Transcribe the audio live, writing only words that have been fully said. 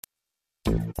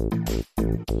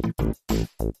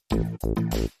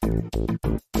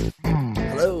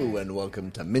Hello and welcome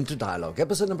to Minter Dialogue,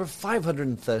 episode number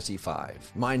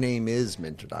 535. My name is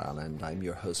Minter Dial and I'm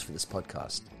your host for this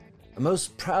podcast, a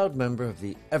most proud member of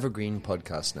the Evergreen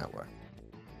Podcast Network.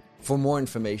 For more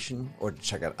information or to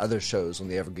check out other shows on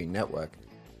the Evergreen Network,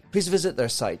 please visit their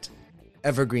site,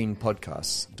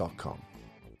 evergreenpodcasts.com.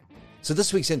 So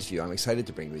this week's interview I'm excited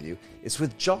to bring with you is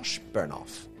with Josh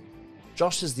Bernoff.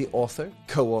 Josh is the author,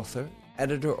 co-author,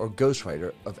 editor or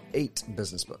ghostwriter of 8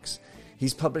 business books.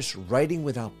 He's published Writing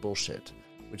Without Bullshit,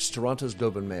 which Toronto's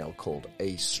Globe and Mail called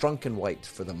a strunk and white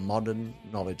for the modern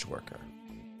knowledge worker.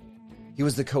 He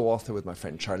was the co-author with my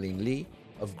friend Charlene Lee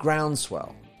of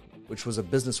Groundswell, which was a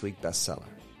Business Week bestseller.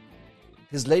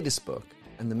 His latest book,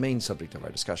 and the main subject of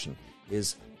our discussion,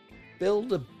 is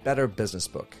Build a Better Business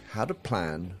Book, How to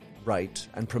Plan, Write,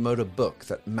 and Promote a Book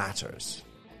That Matters.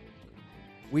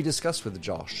 We discussed with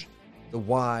Josh the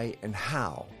why and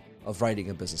how of writing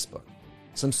a business book,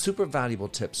 some super valuable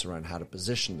tips around how to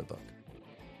position the book,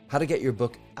 how to get your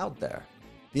book out there,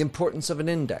 the importance of an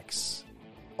index,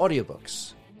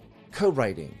 audiobooks,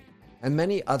 co-writing, and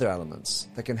many other elements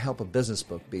that can help a business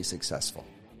book be successful.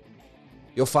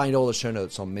 You'll find all the show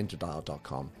notes on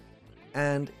minterdial.com.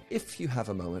 And if you have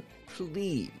a moment,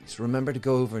 please remember to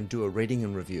go over and do a rating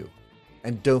and review.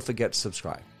 And don't forget to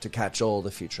subscribe to catch all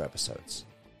the future episodes.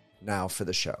 Now for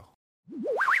the show.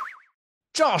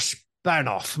 Josh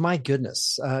Bernoff, my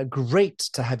goodness. Great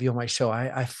to have you on my show.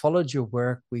 I followed your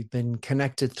work. We've been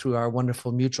connected through our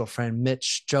wonderful mutual friend,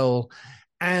 Mitch, Joel,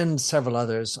 and several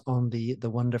others on the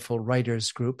wonderful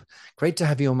writers group. Great to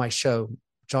have you on my show.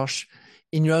 Josh,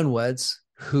 in your own words,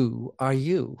 who are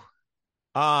you?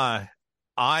 I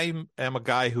am a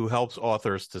guy who helps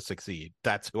authors to succeed.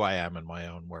 That's who I am in my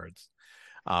own words.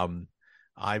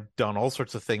 I've done all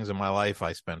sorts of things in my life.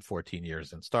 I spent 14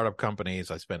 years in startup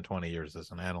companies. I spent 20 years as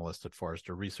an analyst at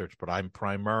Forrester Research, but I'm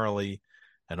primarily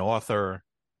an author,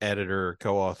 editor,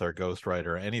 co-author,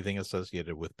 ghostwriter, anything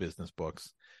associated with business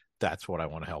books. That's what I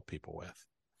want to help people with.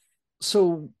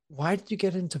 So why did you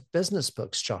get into business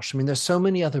books, Josh? I mean, there's so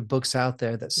many other books out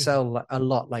there that sell a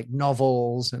lot, like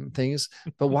novels and things,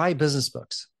 but why business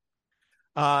books?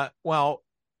 Well,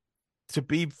 to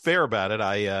be fair about it,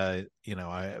 I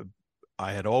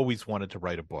had always wanted to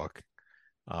write a book.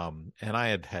 And I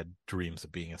had dreams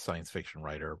of being a science fiction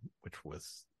writer, which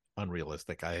was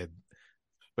unrealistic. I had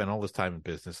spent all this time in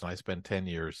business, and I spent 10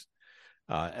 years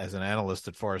as an analyst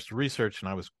at Forrester Research, and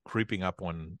I was creeping up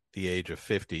on the age of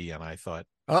 50, and I thought,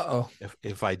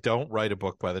 if I don't write a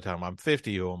book by the time I'm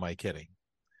 50, who am I kidding?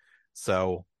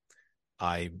 So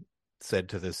I said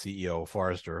to the CEO of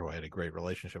Forrester, who I had a great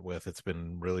relationship with, it's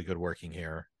been really good working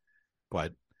here,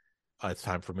 but it's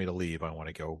time for me to leave. I want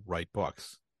to go write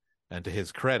books. And to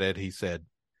his credit, he said,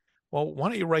 well, why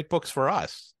don't you write books for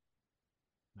us?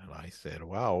 And I said,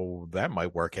 well, that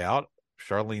might work out.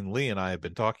 Charlene Lee and I have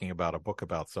been talking about a book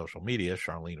about social media.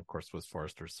 Charlene, of course, was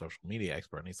Forrester's social media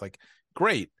expert. And he's like,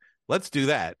 great, let's do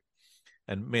that.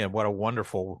 And man, what a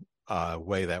wonderful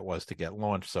way that was to get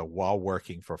launched. So while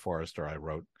working for Forrester, I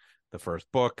wrote the first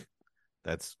book.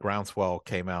 That's Groundswell,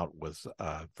 came out, was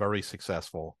very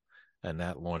successful. And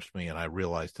that launched me. And I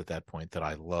realized at that point that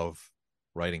I love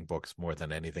writing books more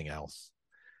than anything else.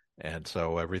 And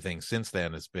so everything since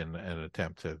then has been an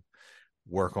attempt to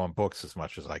work on books as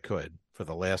much as I could for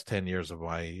the last 10 years of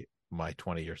my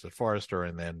 20 years at Forrester.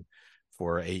 And then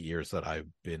for 8 years that I've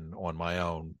been on my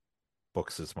own,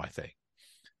 books is my thing.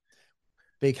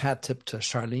 Big hat tip to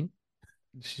Charlene.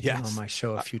 She's been on my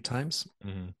show a few times.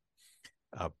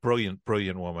 Mm-hmm.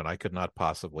 Brilliant woman. I could not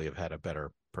possibly have had a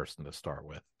better person to start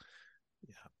with.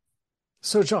 Yeah.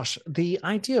 So, Josh, the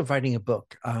idea of writing a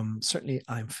book, certainly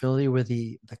I'm familiar with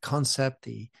the concept.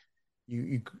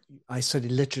 I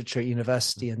studied literature at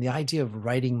university, and the idea of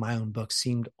writing my own book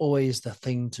seemed always the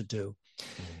thing to do.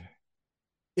 Mm-hmm.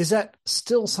 Is that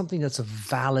still something that's a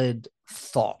valid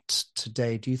thought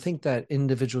today? Do you think that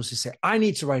individuals who say, I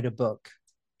need to write a book,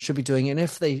 should be doing it? And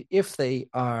if they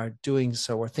are doing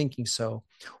so or thinking so,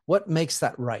 what makes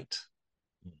that right?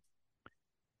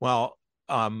 Well,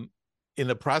 in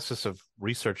the process of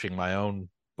researching my own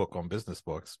book on business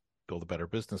books, Build a Better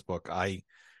Business Book, I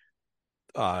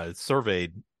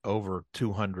surveyed over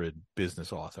 200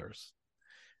 business authors.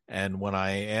 And when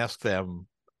I asked them,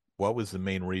 what was the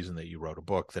main reason that you wrote a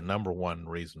book? The number one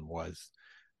reason was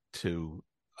to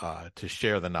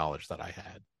share the knowledge that I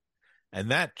had.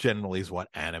 And that generally is what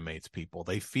animates people.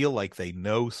 They feel like they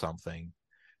know something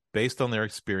based on their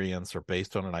experience or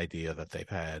based on an idea that they've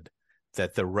had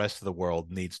that the rest of the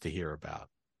world needs to hear about.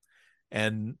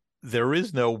 And there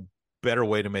is no better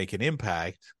way to make an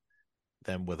impact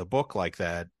than with a book like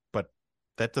that. But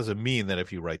that doesn't mean that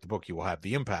if you write the book, you will have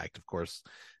the impact. Of course,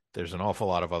 there's an awful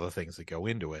lot of other things that go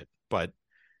into it. But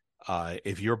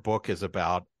if your book is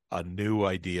about a new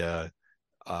idea,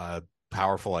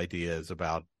 powerful ideas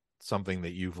about something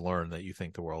that you've learned that you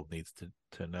think the world needs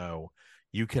to know,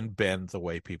 you can bend the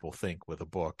way people think with a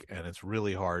book. And it's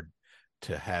really hard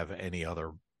to have any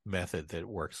other method that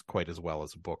works quite as well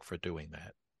as a book for doing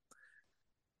that.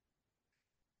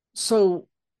 So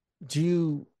do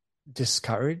you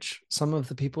discourage some of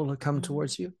the people who come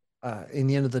towards you? In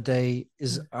the end of the day,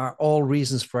 are all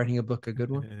reasons for writing a book a good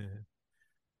one?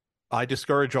 I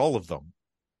discourage all of them.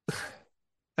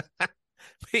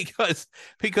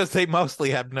 because they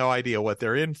mostly have no idea what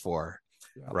they're in for,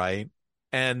 right?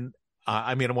 And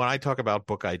I mean, when I talk about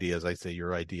book ideas, I say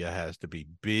your idea has to be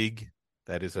big.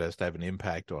 That is, it has to have an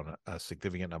impact on a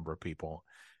significant number of people.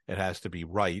 It has to be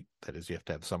right. That is, you have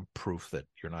to have some proof that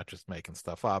you're not just making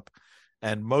stuff up.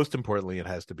 And most importantly, it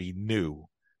has to be new,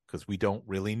 because we don't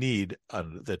really need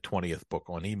the 20th book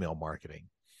on email marketing.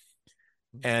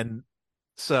 And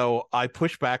so I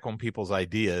push back on people's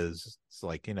ideas. It's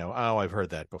like, oh, I've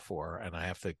heard that before. And I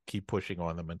have to keep pushing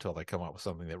on them until they come up with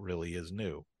something that really is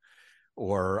new.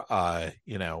 Or,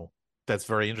 that's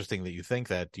very interesting that you think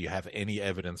that. Do you have any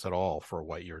evidence at all for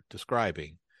what you're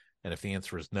describing? And if the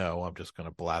answer is no, I'm just going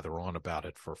to blather on about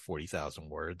it for 40,000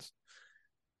 words.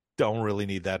 Don't really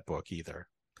need that book either.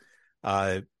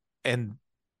 And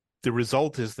the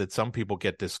result is that some people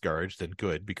get discouraged, and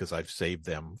good, because I've saved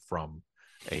them from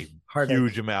a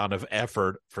huge amount of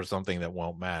effort for something that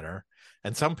won't matter.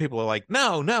 And some people are like,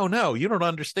 no, you don't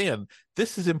understand.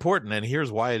 This is important, and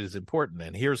here's why it is important,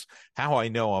 and here's how I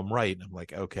know I'm right. And I'm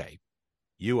like, okay,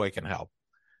 I can help.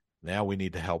 Now we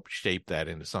need to help shape that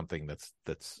into something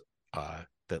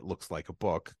that looks like a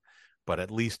book, but at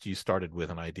least you started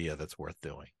with an idea that's worth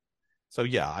doing. So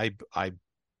yeah,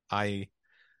 I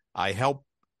help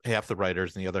half the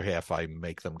writers, and the other half I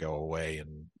make them go away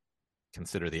and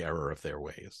consider the error of their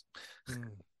ways.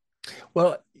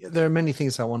 Well, there are many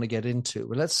things I want to get into,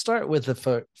 but let's start with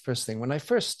the first thing. When I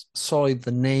first saw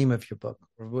the name of your book,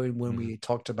 or when we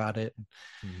talked about it,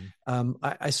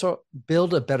 I saw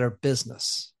Build a Better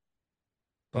Business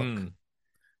book.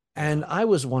 And I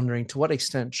was wondering, to what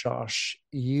extent, Josh,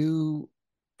 you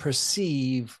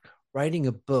perceive writing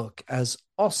a book as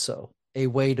also a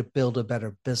way to build a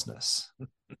better business?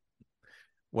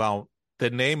 Well, the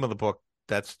name of the book,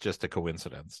 that's just a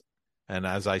coincidence. And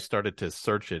as I started to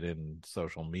search it in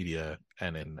social media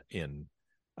and in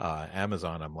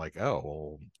Amazon, I'm like, oh,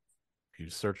 well, if you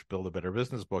search Build a Better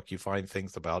Business book, you find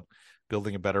things about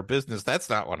building a better business. That's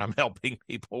not what I'm helping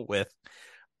people with.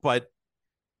 But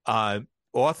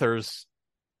authors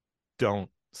don't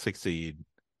succeed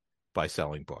by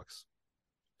selling books.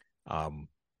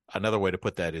 Another way to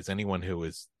put that is anyone who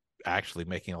is actually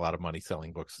making a lot of money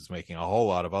selling books is making a whole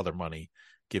lot of other money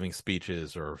giving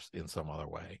speeches or in some other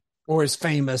way. Or is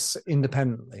famous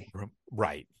independently.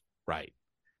 Right.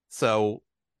 So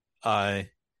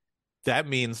that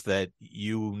means that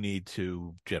you need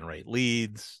to generate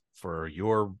leads for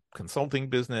your consulting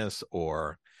business,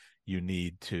 or you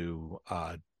need to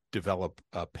develop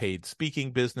a paid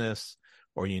speaking business,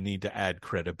 or you need to add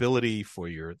credibility for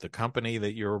the company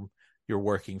that you're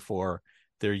working for.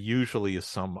 There usually is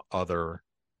some other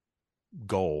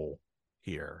goal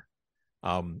here.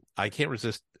 I can't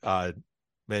resist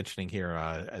mentioning here.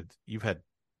 Have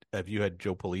you had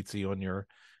Joe Polizzi on your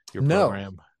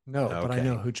program? No, okay. But I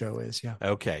know who Joe is. Yeah.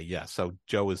 Okay. Yeah. So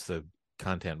Joe is the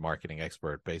content marketing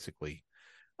expert, basically,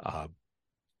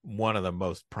 one of the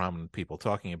most prominent people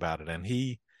talking about it. And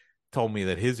he told me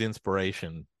that his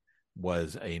inspiration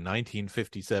was a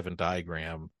 1957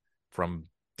 diagram from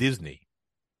Disney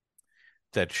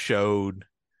that showed,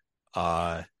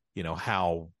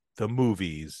 how the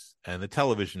movies and the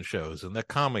television shows and the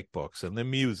comic books and the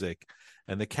music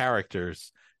and the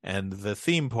characters and the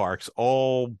theme parks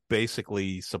all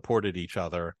basically supported each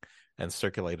other and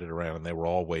circulated around, and they were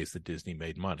all ways that Disney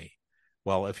made money.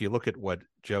 Well, if you look at what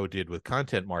Joe did with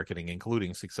content marketing,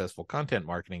 including successful content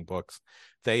marketing books,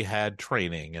 they had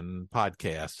training and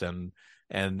podcasts and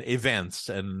events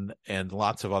and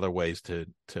lots of other ways to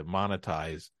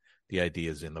monetize the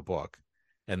ideas in the book.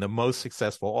 And the most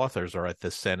successful authors are at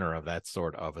the center of that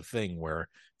sort of a thing, where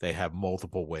they have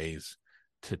multiple ways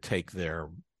to take their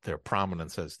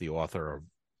prominence as the author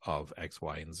of X,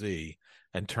 Y, and Z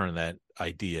and turn that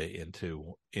idea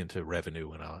into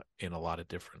revenue in a lot of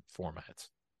different formats.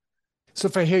 So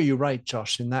if I hear you right,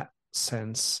 Josh, in that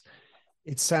sense,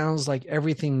 it sounds like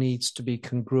everything needs to be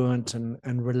congruent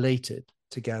and related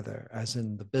together, as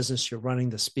in the business you're running,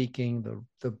 the speaking,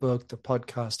 the book, the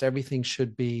podcast, everything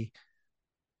should be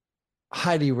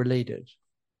highly related?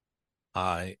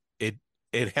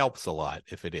 It helps a lot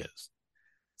if it is.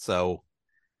 So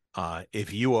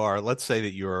if you are, let's say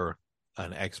that you're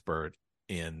an expert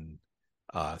in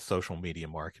social media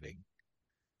marketing,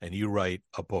 and you write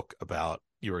a book about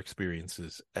your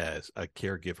experiences as a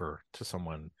caregiver to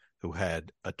someone who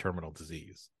had a terminal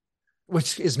disease.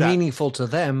 Which is That meaningful to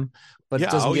them, but Yeah,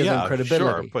 doesn't oh give them yeah, sure,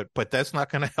 credibility. but that's not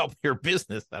going to help your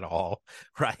business at all,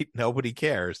 right? Nobody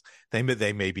cares. They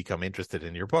may become interested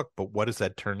in your book, but what does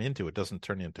that turn into? It doesn't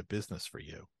turn into business for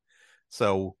you.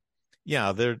 So,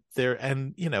 yeah,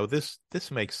 and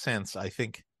this makes sense. I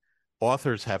think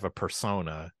authors have a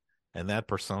persona, and that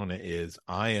persona is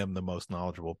I am the most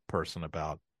knowledgeable person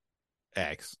about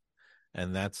X,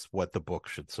 and that's what the book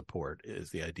should support, is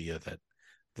the idea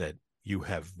that you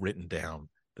have written down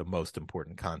the most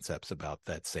important concepts about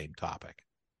that same topic.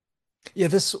 Yeah,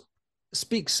 this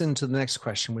speaks into the next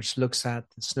question, which looks at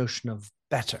this notion of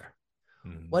better.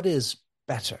 Mm-hmm. What is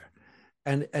better?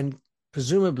 And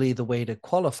presumably the way to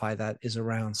qualify that is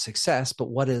around success, but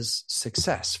what is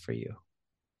success for you?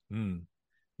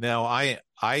 Now,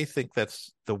 I think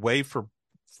that's the way for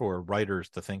writers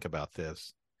to think about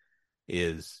this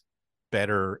is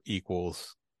better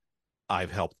equals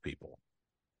I've helped people.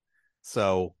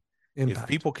 So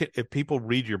Impact. if people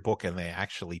read your book and they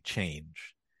actually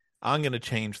change, I'm going to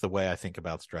change the way I think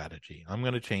about strategy. I'm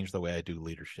going to change the way I do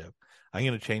leadership. I'm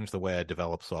going to change the way I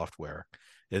develop software.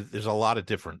 There's a lot of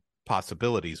different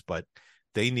possibilities, but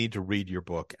they need to read your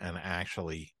book and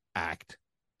actually act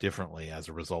differently as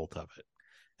a result of it.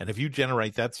 And if you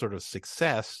generate that sort of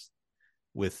success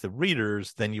with the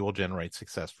readers, then you will generate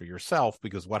success for yourself,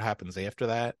 because what happens after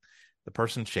that? The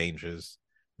person changes.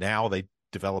 Now they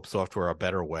develop software a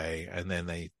better way, and then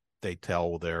they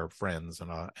tell their friends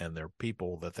and their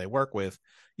people that they work with,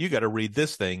 you got to read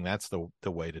this thing. That's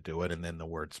the way to do it, and then the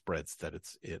word spreads that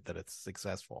it's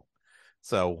successful.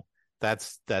 So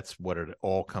that's what it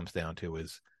all comes down to: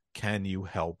 is can you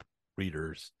help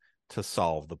readers to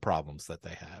solve the problems that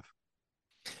they have?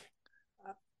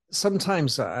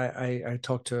 Sometimes I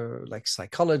talk to like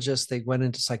psychologists. They went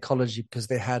into psychology because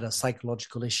they had a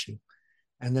psychological issue,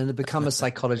 and then they become a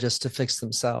psychologist to fix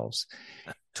themselves.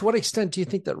 To what extent do you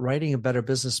think that writing a better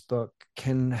business book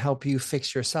can help you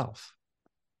fix yourself?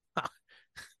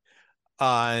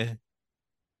 uh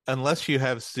Unless you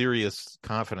have serious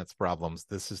confidence problems,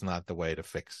 this is not the way to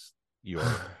fix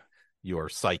your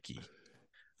psyche.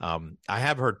 I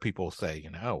have heard people say,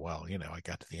 oh, well, I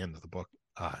got to the end of the book,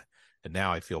 and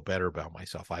now I feel better about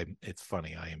myself. It's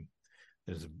funny.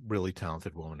 There's a really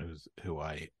talented woman who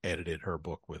I edited her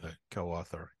book with a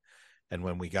co-author. And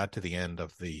when we got to the end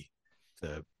of the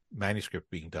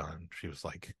manuscript being done, she was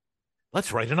like,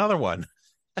 let's write another one.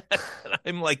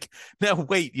 I'm like, no,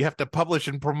 wait, you have to publish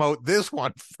and promote this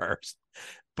one first.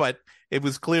 But it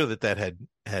was clear that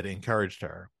had encouraged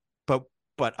her.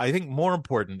 But I think more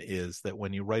important is that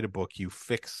when you write a book, you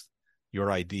fix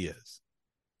your ideas,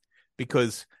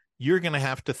 because you're going to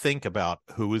have to think about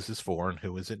who is this for and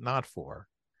who is it not for.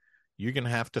 You're going to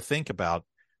have to think about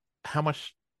how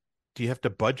much do you have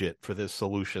to budget for this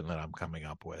solution that I'm coming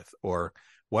up with, or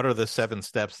what are the 7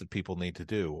 steps that people need to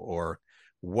do, or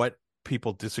what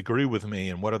people disagree with me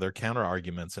and what are their counter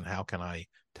arguments and how can I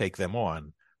take them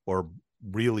on, or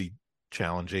really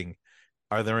challenging,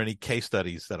 are there any case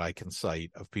studies that I can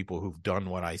cite of people who've done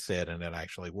what I said and it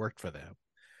actually worked for them?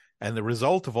 And the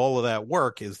result of all of that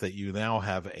work is that you now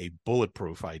have a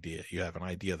bulletproof idea. You have an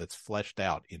idea that's fleshed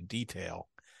out in detail.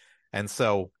 And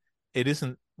so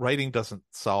writing doesn't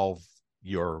solve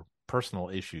your personal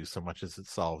issues so much as it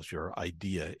solves your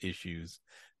idea issues.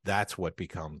 That's what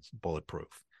becomes bulletproof.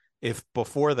 If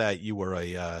before that you were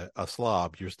a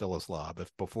slob, you're still a slob.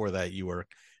 If before that you were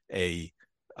a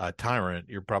tyrant,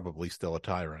 you're probably still a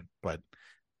tyrant. But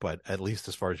at least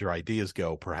as far as your ideas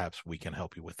go, perhaps we can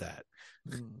help you with that.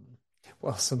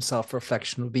 Well, some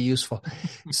self-reflection would be useful.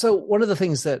 So one of the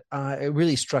things that it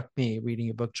really struck me reading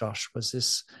your book, Josh, was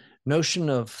this notion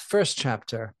of first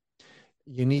chapter,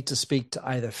 you need to speak to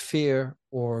either fear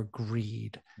or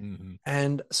greed. Mm-hmm.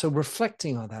 And so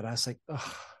reflecting on that, I was like,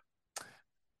 oh,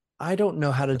 I don't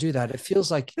know how to do that. It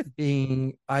feels like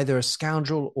being either a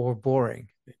scoundrel or boring.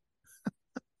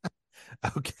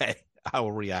 Okay, I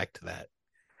will react to that.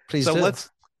 Please So do.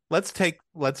 let's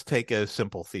take a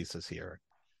simple thesis here.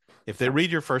 If they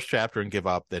read your first chapter and give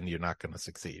up, then you're not going to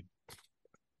succeed.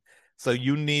 So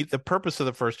the purpose of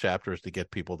the first chapter is to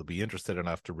get people to be interested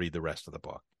enough to read the rest of the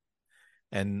book.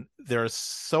 And there's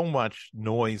so much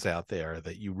noise out there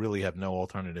that you really have no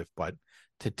alternative but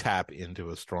to tap into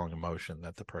a strong emotion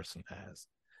that the person has.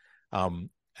 And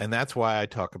that's why I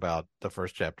talk about the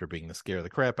first chapter being to scare the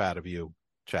crap out of you,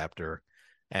 chapter,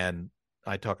 and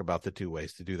I talk about the two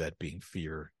ways to do that being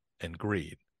fear and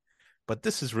greed. But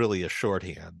this is really a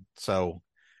shorthand. So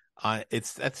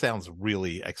that sounds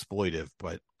really exploitive,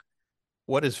 but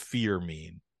what does fear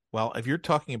mean? Well, if you're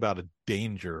talking about a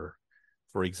danger,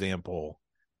 for example,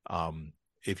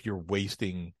 if you're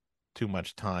wasting too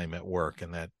much time at work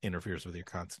and that interferes with your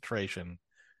concentration,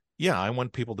 yeah, I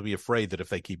want people to be afraid that if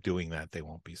they keep doing that, they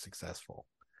won't be successful.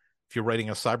 If you're writing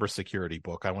a cybersecurity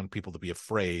book, I want people to be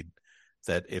afraid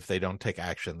that if they don't take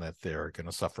action, that they're going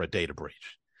to suffer a data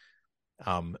breach.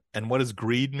 And what does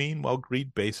greed mean? Well,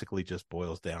 greed basically just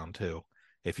boils down to,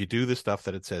 if you do the stuff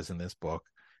that it says in this book,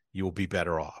 you will be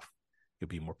better off. You'll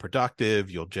be more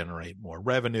productive. You'll generate more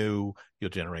revenue.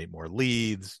 You'll generate more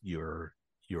leads. Your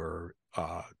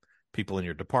people in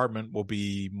your department will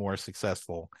be more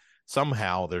successful.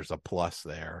 Somehow there's a plus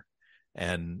there.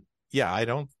 And yeah, I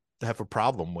don't have a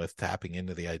problem with tapping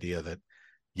into the idea that,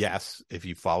 yes, if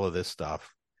you follow this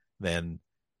stuff, then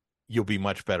you'll be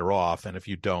much better off. And if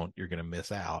you don't, you're going to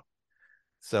miss out.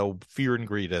 So fear and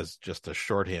greed is just a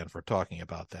shorthand for talking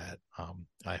about that.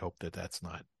 I hope that that's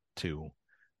not too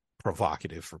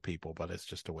provocative for people, but it's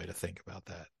just a way to think about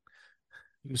that.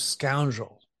 You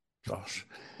scoundrel, Josh.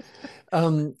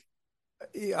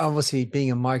 Obviously,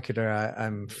 being a marketer,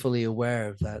 I'm fully aware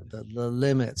of that, the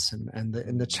limits and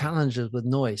the challenges with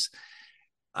noise.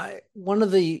 One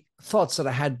of the thoughts that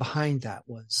I had behind that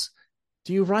was,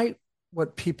 do you write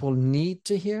what people need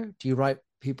to hear? Do you write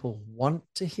people want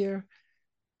to hear?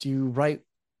 Do you write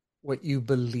what you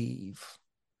believe?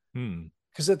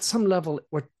 Because at some level,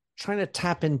 we're trying to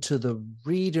tap into the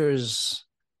reader's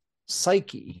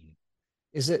psyche.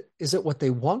 Is it what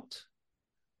they want?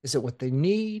 Is it what they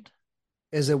need?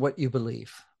 Is it what you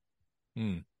believe?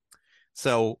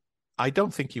 So I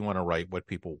don't think you want to write what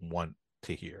people want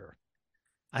to hear.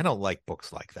 I don't like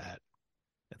books like that.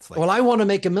 It's like, well, I want to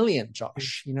make $1 million,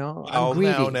 Josh. I'm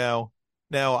greedy. No.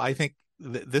 I think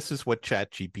this is what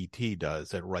ChatGPT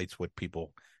does. It writes what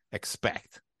people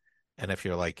expect. And if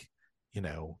you're like,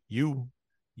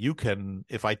 you can,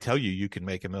 if I tell you can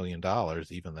make $1 million,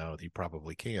 even though you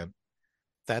probably can't,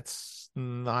 that's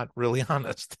not really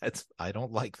honest. I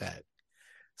don't like that.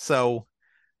 So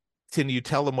can you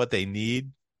tell them what they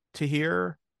need to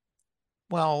hear?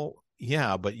 Well,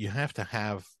 yeah, but you have to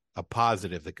have a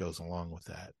positive that goes along with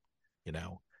that.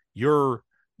 You're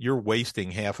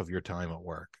wasting half of your time at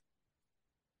work.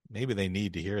 Maybe they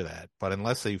need to hear that, but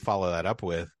unless they follow that up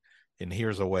with, and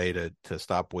here's a way to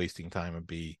stop wasting time and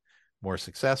be more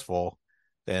successful,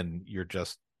 then you're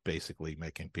just basically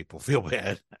making people feel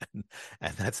bad,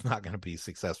 and that's not going to be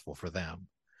successful for them.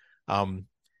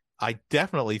 I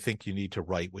definitely think you need to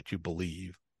write what you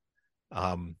believe.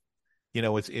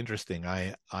 It's interesting.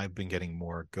 I've been getting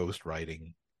more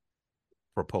ghostwriting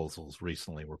proposals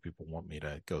recently where people want me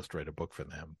to ghostwrite a book for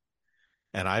them.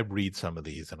 And I read some of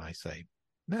these and I say,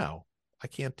 no, I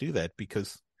can't do that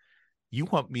because you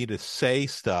want me to say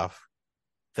stuff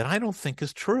that I don't think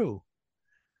is true.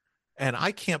 And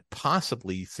I can't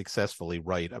possibly successfully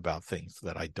write about things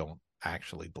that I don't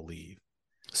actually believe.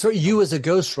 So you as a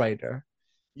ghostwriter,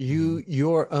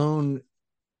 your own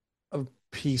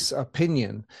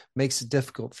opinion makes it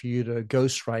difficult for you to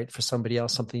ghostwrite for somebody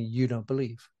else something you don't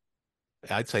believe.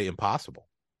 I'd say impossible.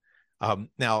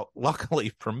 Now,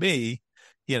 luckily for me,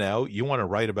 you want to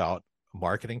write about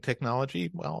marketing technology.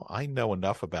 Well, I know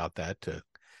enough about that to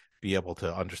be able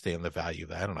to understand the value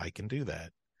of that, and I can do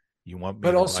that. You want me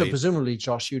but to also write... presumably,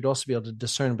 Josh, you'd also be able to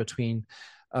discern between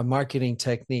a marketing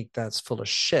technique that's full of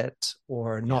shit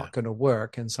or not going to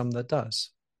work and some that does.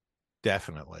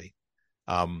 Definitely.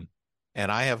 And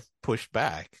I have pushed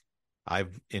back.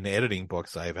 In editing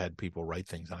books, I've had people write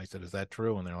things and I said, is that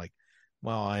true? And they're like,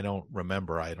 well, I don't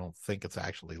remember. I don't think it's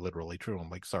actually literally true. I'm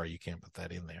like, sorry, you can't put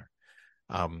that in there.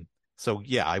 So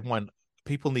yeah,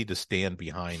 people need to stand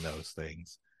behind those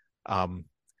things.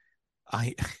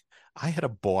 I had a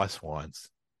boss once,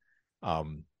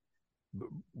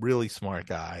 really smart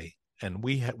guy, and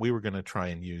we were going to try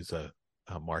and use a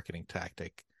marketing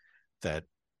tactic that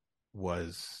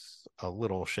was a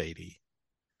little shady.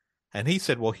 And he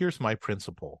said, well, here's my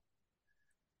principle.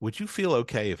 Would you feel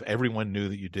okay if everyone knew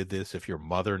that you did this, if your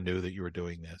mother knew that you were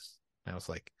doing this? And I was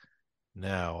like,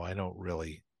 no, I don't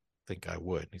really think I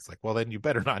would. And he's like, well, then you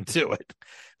better not do it.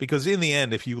 Because in the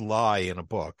end, if you lie in a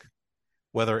book,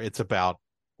 whether it's about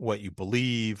what you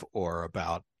believe or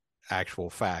about actual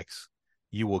facts,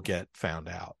 you will get found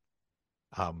out.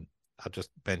 I'll just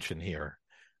mention here,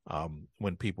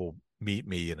 when people meet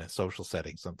me in a social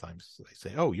setting, sometimes they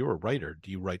say, oh, you're a writer. Do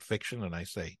you write fiction? And I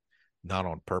say, not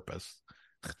on purpose.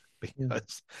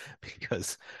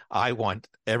 because I want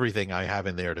everything I have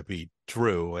in there to be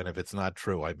true, and if it's not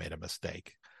true, I made a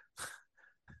mistake.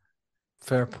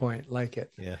 Fair point. Like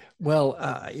it. Yeah. Well,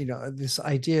 this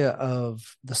idea of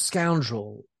the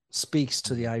scoundrel speaks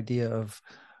to the idea of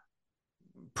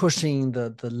pushing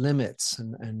the limits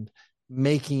and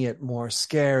making it more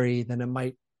scary than it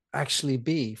might actually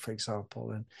be, for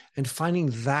example, and finding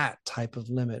that type of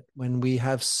limit when we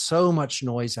have so much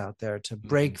noise out there to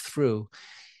break through.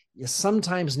 You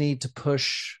sometimes need to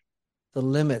push the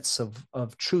limits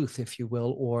of truth, if you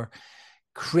will, or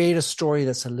create a story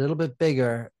that's a little bit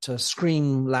bigger to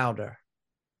scream louder.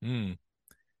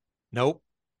 Nope.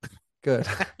 Good.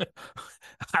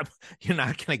 You're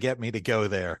not going to get me to go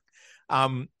there.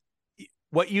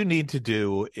 What you need to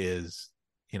do is,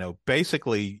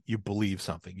 basically you believe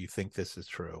something. You think this is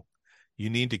true. You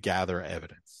need to gather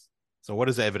evidence. So what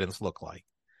does evidence look like?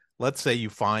 Let's say you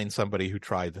find somebody who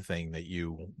tried the thing that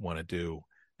you want to do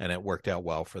and it worked out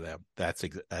well for them. That's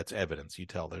evidence. You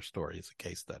tell their story as a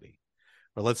case study.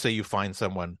 Or let's say you find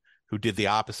someone who did the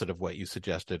opposite of what you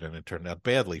suggested and it turned out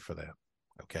badly for them.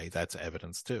 Okay, that's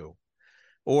evidence too.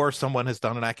 Or someone has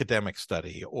done an academic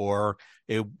study, or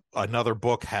another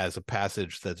book has a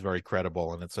passage that's very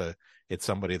credible, and it's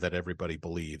somebody that everybody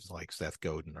believes, like Seth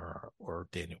Godin or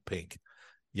Daniel Pink.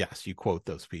 Yes, you quote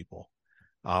those people.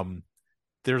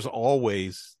 There's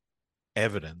always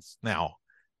evidence. Now,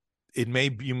 you may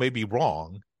be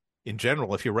wrong. In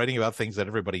general, if you're writing about things that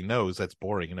everybody knows, that's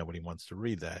boring and nobody wants to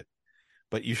read that.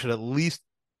 But you should at least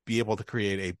be able to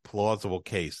create a plausible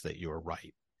case that you're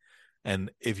right.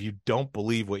 And if you don't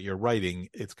believe what you're writing,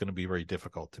 it's going to be very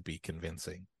difficult to be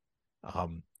convincing.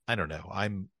 I don't know.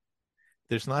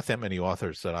 There's not that many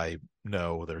authors that I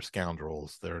know that are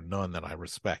scoundrels. There are none that I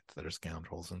respect that are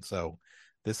scoundrels. And so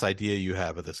this idea you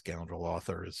have of the scoundrel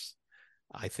author is,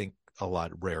 I think, a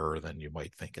lot rarer than you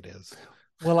might think it is.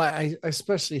 Well, I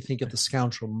especially think of the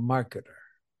scoundrel marketer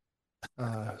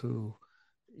who,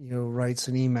 writes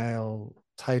an email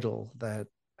title that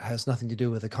has nothing to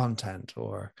do with the content,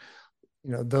 or,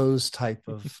 those type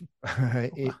of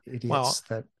idiots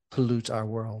that pollute our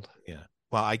world. Yeah.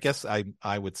 Well, I guess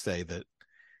I would say that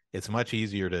it's much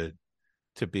easier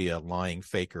to be a lying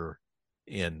faker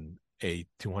in a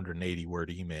 280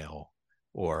 word email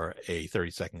or a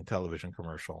 30-second television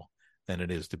commercial than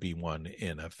it is to be one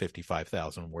in a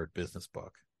 55,000 word business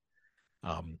book.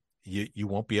 You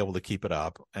won't be able to keep it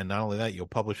up. And not only that, you'll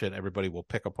publish it. Everybody will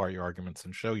pick apart your arguments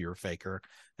and show you're a faker.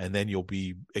 And then you'll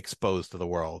be exposed to the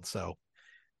world. So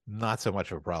not so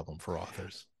much of a problem for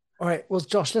authors. All right. Well,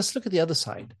 Josh, let's look at the other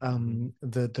side,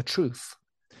 the truth.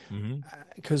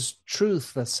 Because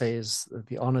truth, let's say, is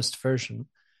the honest version.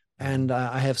 And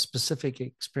I have specific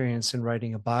experience in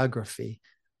writing a biography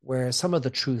where some of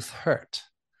the truth hurt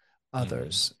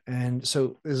others. And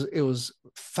so it was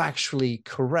factually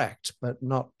correct, but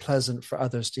not pleasant for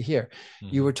others to hear.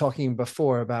 You were talking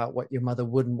before about what your mother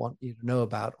wouldn't want you to know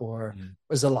about, or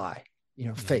was a lie,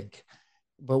 fake.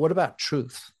 But what about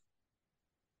truth?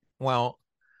 Well,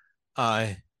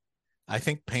 I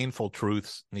think painful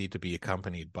truths need to be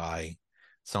accompanied by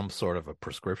some sort of a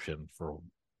prescription for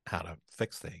how to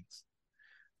fix things.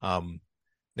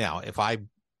 Now, if I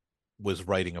was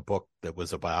writing a book that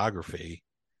was a biography,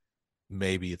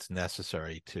 maybe it's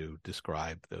necessary to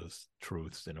describe those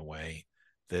truths in a way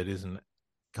that isn't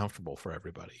comfortable for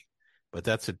everybody. But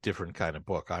that's a different kind of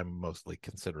book. I'm mostly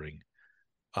considering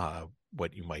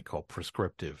what you might call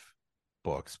prescriptive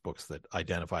books that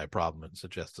identify a problem and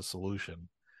suggest a solution.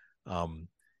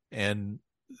 And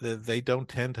they don't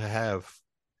tend to have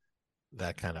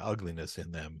that kind of ugliness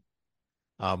in them.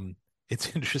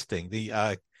 It's interesting.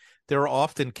 There are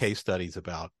often case studies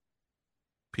about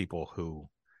people who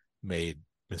made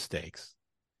mistakes,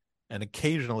 and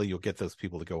occasionally you'll get those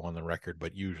people to go on the record,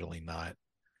 but usually not.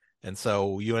 And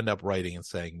so you end up writing and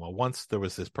saying, well, once there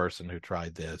was this person who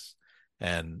tried this,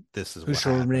 and this is who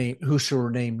shall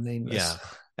remain nameless. Yeah,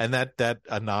 and that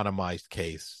anonymized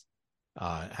case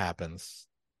happens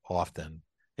often.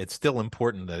 It's still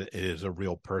important that it is a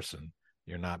real person.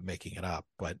 You're not making it up,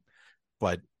 but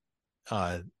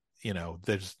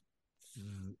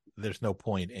there's no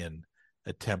point in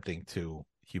attempting to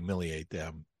humiliate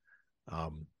them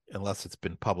unless it's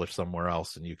been published somewhere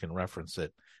else and you can reference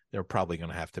it. They're probably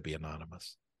going to have to be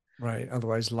anonymous, right?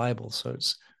 Otherwise libel. So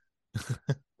it's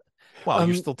well,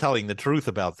 you're still telling the truth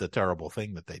about the terrible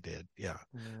thing that they did. Yeah,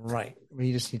 right.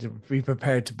 We just need to be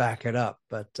prepared to back it up.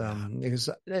 But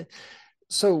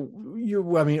so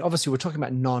obviously we're talking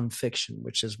about nonfiction,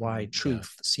 which is why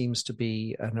truth seems to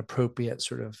be an appropriate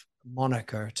sort of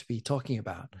moniker to be talking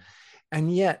about.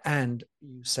 And yet, and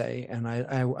you say, and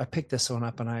I picked this one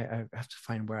up, and I have to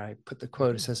find where I put the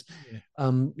quote. It says,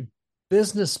 um,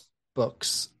 business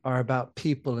books are about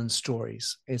people and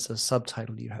stories. It's a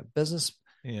subtitle you have.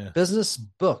 Business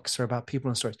books are about people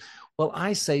and stories. Well,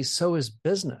 I say so is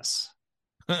business.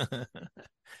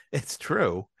 It's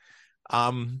true.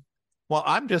 Well,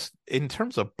 I'm just, in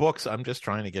terms of books, I'm just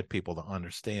trying to get people to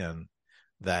understand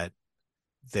that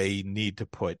they need to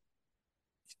put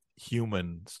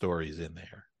human stories in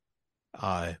there.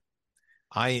 I,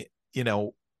 I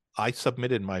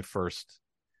submitted my first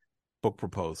book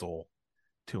proposal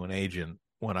to an agent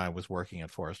when I was working at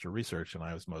Forrester Research, and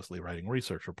I was mostly writing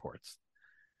research reports.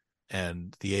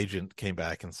 And the agent came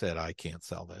back and said, I can't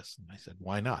sell this. And I said,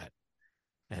 why not?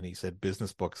 And he said,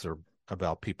 business books are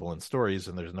about people and stories,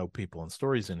 and there's no people and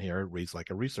stories in here. It reads like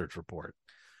a research report.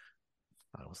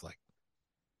 I was like,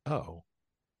 oh,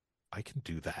 I can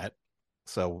do that.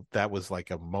 So that was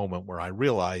like a moment where I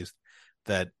realized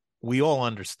that we all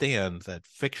understand that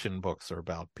fiction books are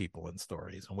about people and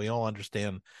stories, and we all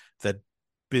understand that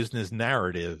business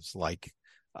narratives like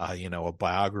a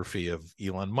biography of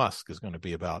Elon Musk is going to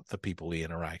be about the people he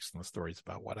interacts and the stories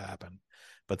about what happened.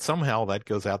 But somehow that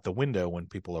goes out the window when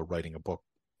people are writing a book,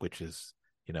 which is,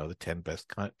 the 10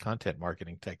 best content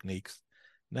marketing techniques.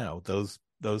 No,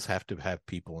 those have to have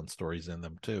people and stories in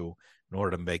them too, in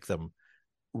order to make them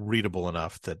readable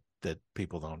enough that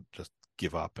people don't just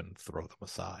give up and throw them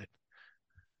aside.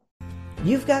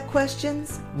 You've got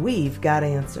questions, we've got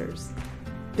answers.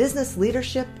 Business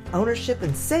leadership, ownership,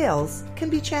 and sales can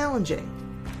be challenging.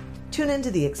 Tune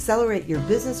into the Accelerate Your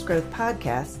Business Growth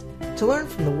podcast to learn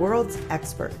from the world's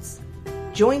experts.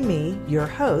 Join me, your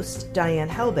host, Diane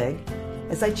Helbig,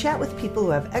 as I chat with people who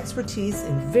have expertise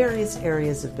in various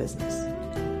areas of business.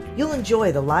 You'll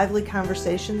enjoy the lively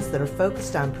conversations that are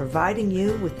focused on providing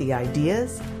you with the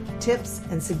ideas, tips,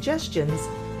 and suggestions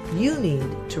you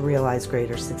need to realize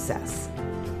greater success.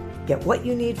 Get what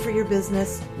you need for your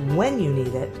business when you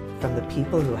need it from the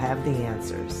people who have the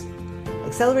answers.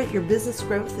 Accelerate Your Business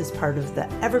Growth is part of the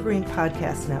Evergreen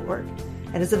Podcast Network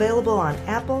and is available on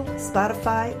Apple,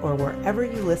 Spotify, or wherever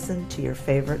you listen to your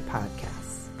favorite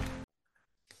podcasts.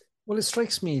 Well, it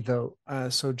strikes me, though,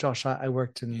 so Josh, I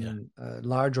worked in a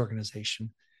large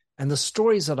organization, and the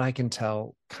stories that I can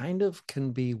tell kind of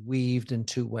can be weaved in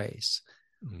two ways.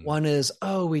 Mm-hmm. One is,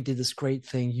 oh, we did this great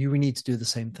thing. We need to do the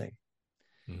same thing.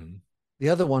 Mm-hmm. The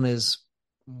other one is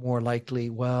more likely,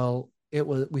 well,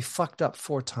 we fucked up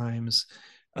 4 times.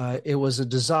 It was a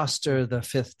disaster the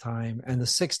 5th time, and the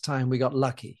 6th time we got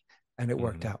lucky and it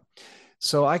worked out.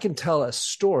 So I can tell a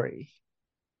story,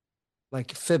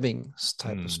 like fibbing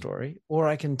type of story, or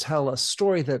I can tell a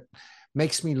story that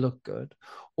makes me look good,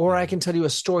 or I can tell you a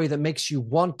story that makes you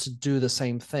want to do the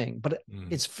same thing. But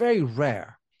it's very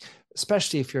rare,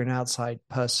 especially if you're an outside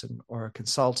person or a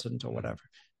consultant or whatever.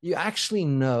 You actually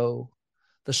know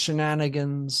the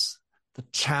shenanigans, the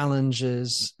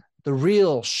challenges, the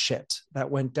real shit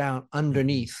that went down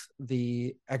underneath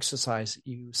the exercise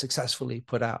you successfully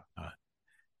put out.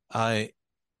 I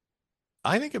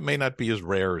think it may not be as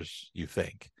rare as you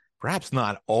think. Perhaps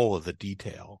not all of the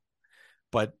detail,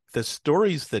 but the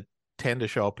stories that tend to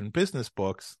show up in business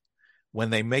books,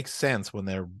 when they make sense, when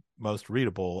they're most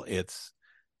readable, it's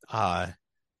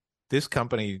this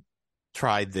company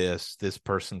tried this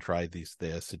person tried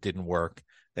this, it didn't work.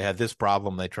 They had this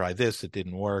problem, they tried this, it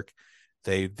didn't work.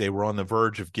 They were on the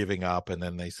verge of giving up, and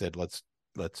then they said, let's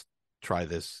try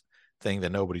this thing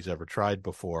that nobody's ever tried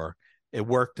before. It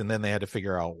worked, and then they had to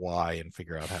figure out why and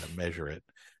figure out how to measure it,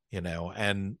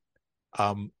 and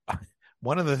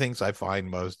one of the things I find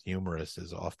most humorous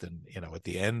is often, at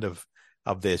the end of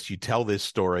this, you tell this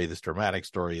story, this dramatic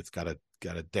story, it's got a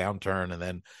downturn and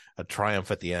then a triumph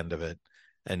at the end of it.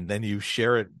 And then you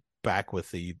share it back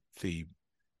with the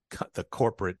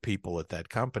corporate people at that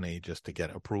company just to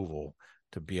get approval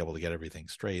to be able to get everything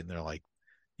straight. And they're like,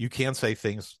 you can't say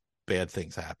bad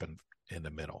things happen in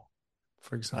the middle.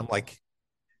 For example, I'm like,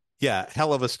 yeah,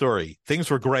 hell of a story.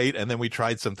 Things were great, and then we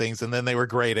tried some things, and then they were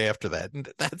great after that.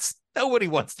 And nobody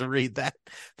wants to read that.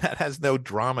 That has no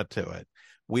drama to it.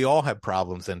 We all have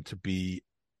problems, and to be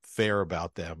fair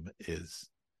about them is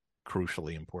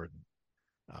crucially important.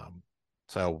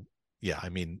 So, yeah, I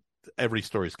mean, every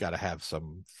story's got to have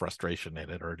some frustration in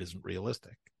it, or it isn't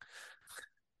realistic.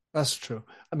 That's true.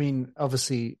 I mean,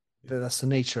 obviously, that's the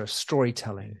nature of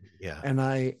storytelling. Yeah. And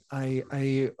I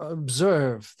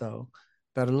observe, though,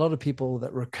 that a lot of people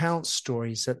that recount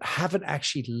stories that haven't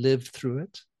actually lived through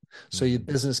it. So your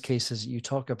business cases you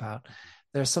talk about,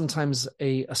 they're sometimes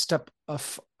a step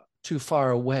too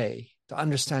far away to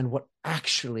understand what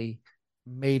actually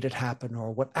made it happen,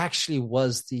 or what actually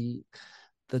was the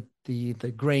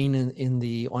grain in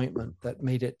the ointment that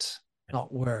made it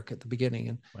not work at the beginning,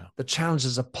 and the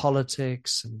challenges of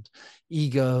politics and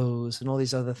egos and all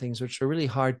these other things, which are really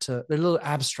they're a little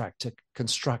abstract to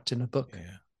construct in a book.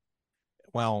 Yeah.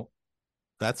 Well,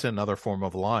 that's another form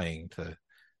of lying, to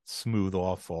smooth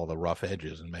off all the rough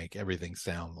edges and make everything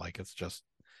sound like it's just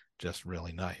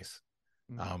really nice.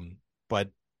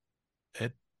 But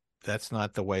that's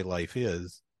not the way life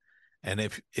is. And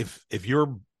if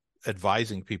you're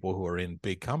advising people who are in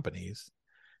big companies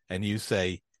and you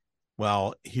say,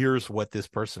 well, here's what this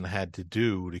person had to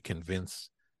do to convince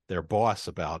their boss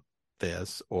about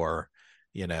this, or,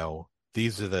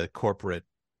 these are the corporate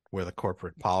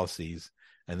policies,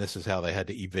 and this is how they had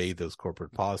to evade those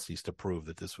corporate policies to prove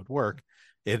that this would work.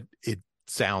 It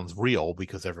sounds real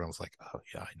because everyone's like, oh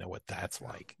yeah, I know what that's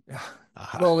like.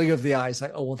 Rolling of the eyes,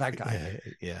 like, oh, well, that guy.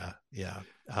 Yeah.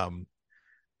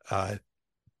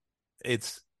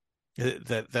 It's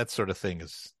that sort of thing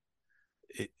is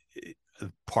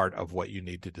part of what you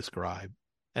need to describe.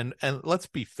 And let's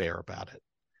be fair about it.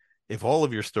 If all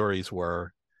of your stories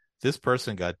were, this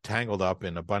person got tangled up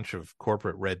in a bunch of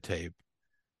corporate red tape,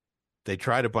 they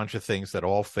tried a bunch of things that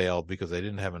all failed because they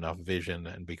didn't have enough vision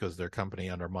and because their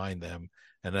company undermined them,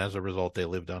 and as a result they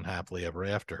lived unhappily ever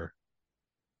after,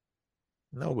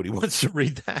 nobody wants to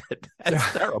read that.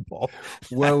 That's terrible.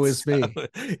 Woe is me.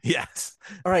 Yes.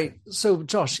 All right. So,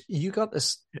 Josh, you got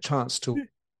this chance to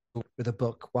work with a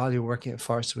book while you're working at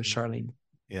Forrester with Charlene.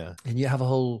 Yeah. And you have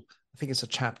I think it's a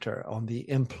chapter on the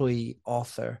employee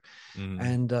author.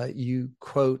 And you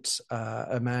quote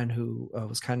a man who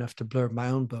was kind enough to blurb my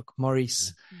own book,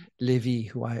 Maurice Levy,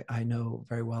 who I know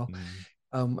very well.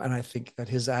 And I think that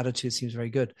his attitude seems very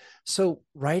good. So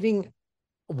writing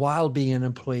while being an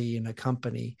employee in a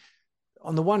company,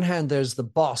 on the one hand, there's the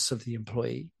boss of the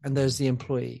employee and there's the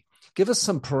employee. Give us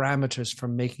some parameters for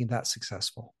making that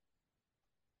successful.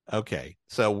 Okay.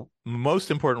 So most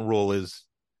important rule is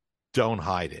don't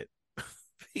hide it,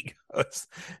 because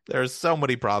there's so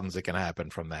many problems that can happen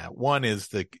from that. One is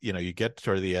you get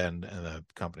toward the end and the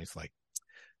company's like,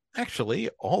 actually,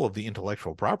 all of the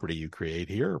intellectual property you create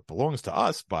here belongs to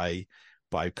us by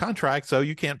contract, so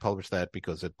you can't publish that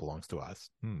because it belongs to us.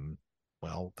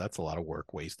 Well, that's a lot of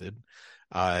work wasted.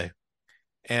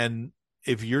 And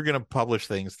if you're going to publish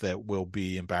things that will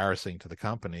be embarrassing to the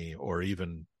company, or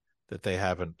even that they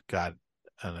haven't got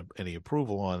any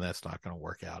approval on, that's not going to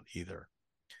work out either.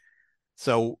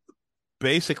 So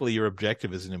basically your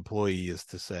objective as an employee is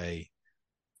to say,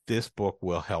 this book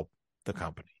will help the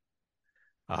company.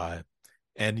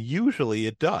 And usually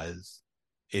it does.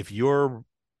 If you're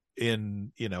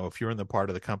in the part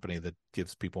of the company that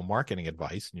gives people marketing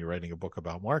advice and you're writing a book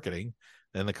about marketing,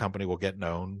 then the company will get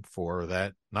known for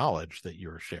that knowledge that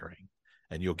you're sharing,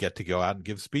 and you'll get to go out and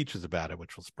give speeches about it,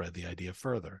 which will spread the idea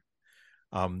further.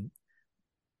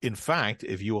 In fact,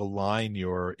 if you align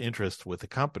your interest with the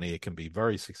company, it can be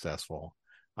very successful.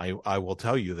 I will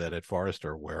tell you that at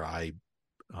Forrester, where I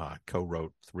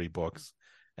co-wrote 3 books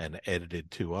and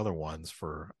edited 2 other ones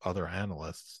for other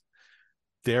analysts,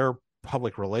 their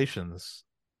public relations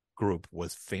group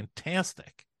was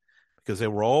fantastic because they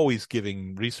were always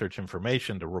giving research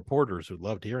information to reporters who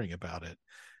loved hearing about it.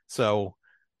 So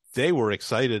they were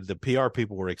excited. The PR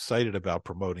people were excited about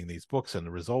promoting these books, and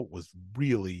the result was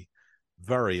really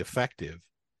very effective.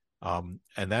 And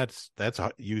that's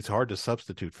it's hard to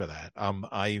substitute for that.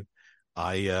 I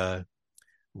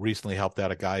recently helped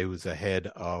out a guy who's the head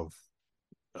of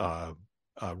a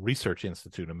research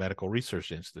institute, a medical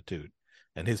research institute,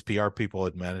 and his PR people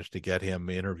had managed to get him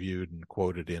interviewed and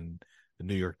quoted in the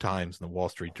New York Times and the Wall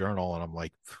Street Journal. And I'm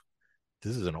like,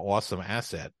 this is an awesome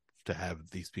asset to have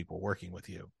these people working with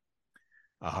you.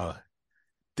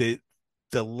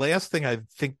 The last thing I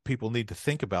think people need to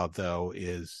think about, though,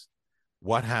 is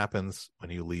what happens when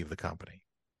you leave the company,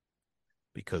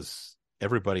 because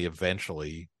everybody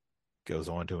eventually goes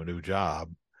on to a new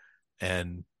job.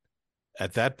 And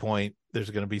at that point, there's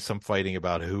going to be some fighting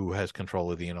about who has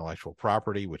control of the intellectual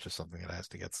property, which is something that has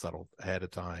to get settled ahead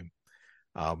of time.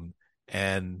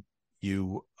 And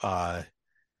you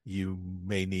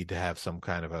may need to have some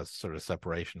kind of a sort of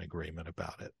separation agreement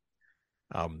about it.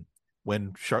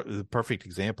 The perfect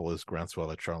example is Groundswell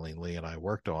that Charlene Lee and I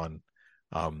worked on.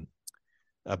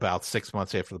 About 6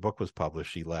 months after the book was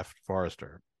published, she left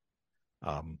Forrester.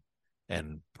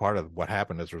 And part of what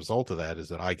happened as a result of that is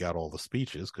that I got all the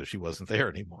speeches because she wasn't there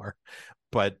anymore.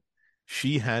 But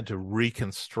she had to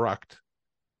reconstruct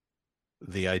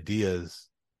the ideas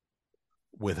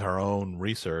with her own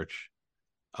research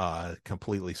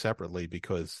completely separately,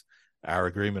 because our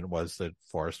agreement was that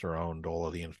Forrester owned all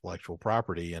of the intellectual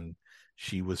property, and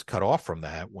she was cut off from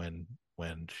that when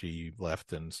she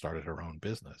left and started her own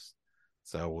business.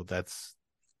 So that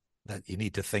you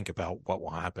need to think about what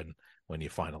will happen when you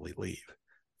finally leave.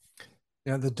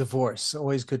 Yeah, the divorce.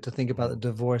 Always good to think about the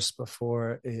divorce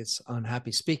before it's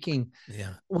unhappy. Speaking,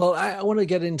 well, I want to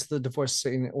get into the divorce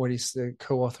or at least the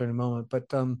co-author in a moment,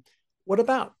 but what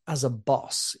about as a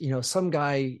boss? Some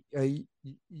guy,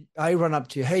 I run up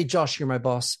to you, hey, Josh, you're my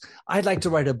boss. I'd like to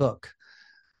write a book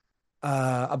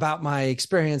about my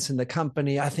experience in the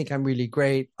company. I think I'm really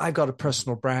great. I've got a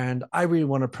personal brand. I really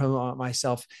want to promote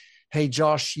myself. Hey,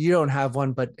 Josh, you don't have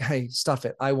one, but hey, stuff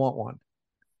it. I want one.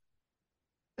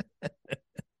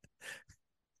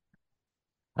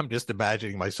 I'm just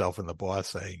imagining myself and the boss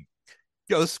saying,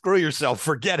 "Go screw yourself,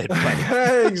 forget it."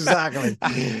 Exactly.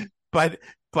 But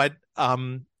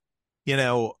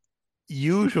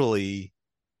usually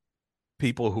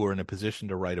people who are in a position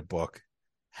to write a book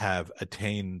have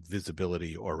attained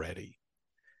visibility already.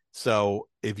 So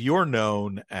if you're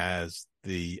known as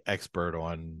the expert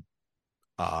on,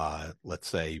 let's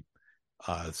say,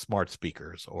 smart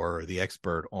speakers, or the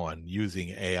expert on using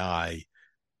AI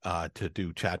to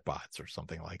do chatbots or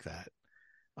something like that,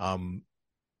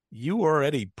 you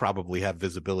already probably have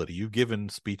visibility. You've given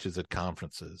speeches at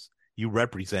conferences. You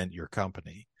represent your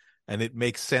company, and it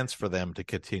makes sense for them to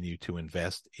continue to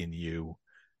invest in you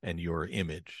and your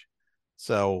image.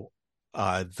 So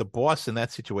the boss in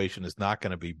that situation is not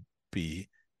going to be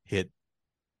hit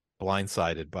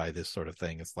blindsided by this sort of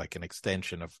thing. It's like an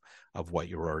extension of what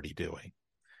you're already doing.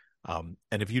 And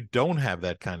if you don't have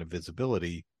that kind of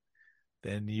visibility,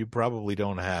 then you probably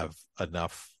don't have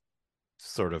enough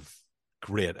sort of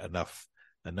grit, enough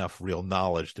real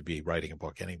knowledge to be writing a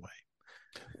book anyway.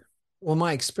 Well,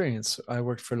 my experience, I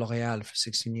worked for L'Oréal for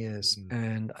 16 years,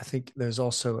 and I think there's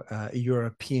also a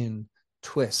European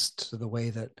twist to the way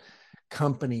that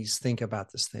companies think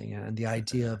about this thing, and the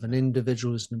idea of an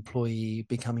individual as an employee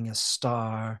becoming a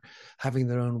star, having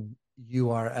their own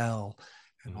URL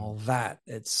and all that.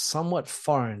 It's somewhat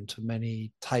foreign to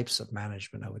many types of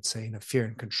management, I would say, in a fear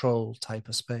and control type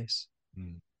of space.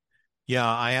 Yeah,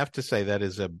 I have to say that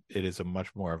it is a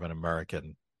much more of an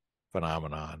American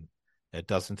phenomenon. It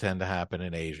doesn't tend to happen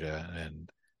in Asia, and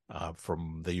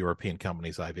from the European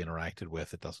companies I've interacted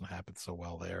with, it doesn't happen so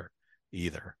well there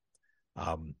either.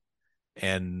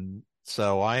 And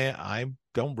so I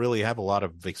don't really have a lot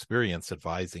of experience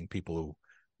advising people who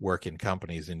work in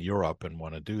companies in Europe and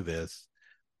want to do this,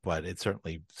 but it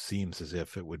certainly seems as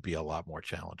if it would be a lot more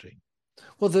challenging.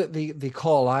 Well, the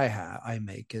call I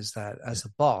make is that as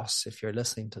a boss, if you're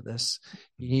listening to this,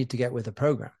 you need to get with the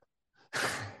program.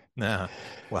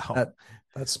 Well,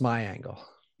 that's my angle.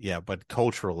 Yeah, but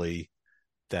culturally,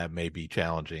 that may be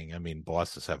challenging. I mean,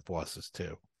 bosses have bosses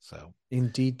too. So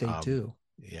indeed, they do.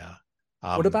 Yeah.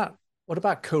 What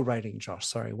about co-writing, Josh?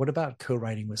 Sorry, what about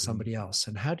co-writing with somebody else?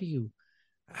 And how do you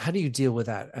deal with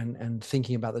that? And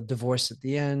thinking about the divorce at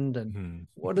the end, and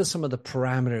what are some of the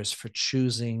parameters for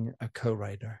choosing a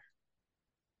co-writer?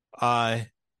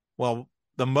 Well,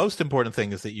 the most important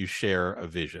thing is that you share a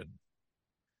vision,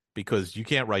 because you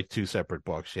can't write two separate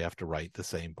books. You have to write the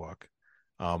same book.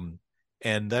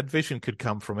 And that vision could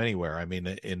come from anywhere. I mean,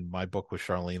 in my book with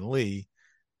Charlene Lee,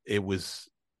 it was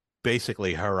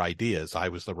basically her ideas. I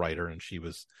was the writer and she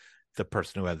was the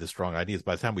person who had the strong ideas.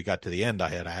 By the time we got to the end, I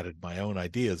had added my own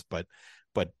ideas, but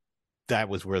that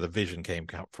was where the vision came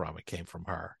from. It came from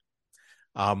her.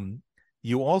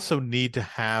 You also need to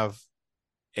have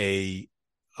a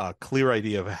clear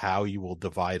idea of how you will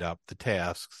divide up the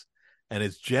tasks. And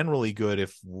it's generally good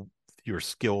if your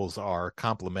skills are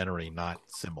complementary, not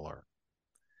similar.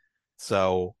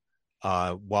 So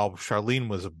while Charlene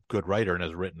was a good writer and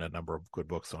has written a number of good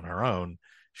books on her own,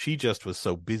 she just was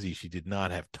so busy she did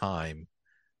not have time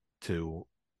to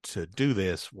do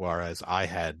this. Whereas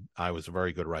I was a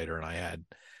very good writer, and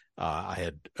I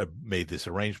had made this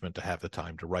arrangement to have the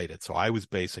time to write it. So I was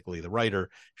basically the writer.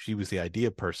 She was the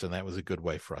idea person. That was a good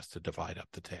way for us to divide up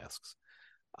the tasks.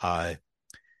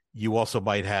 You also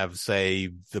might have, say,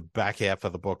 the back half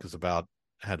of the book is about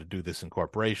how to do this in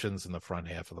corporations, and the front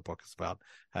half of the book is about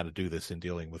how to do this in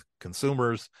dealing with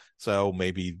consumers. So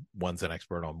maybe one's an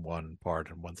expert on one part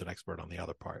and one's an expert on the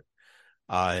other part.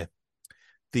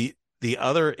 The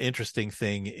other interesting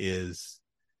thing is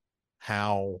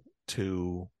how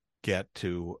to get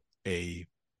to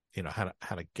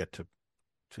how to get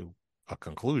to a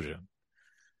conclusion.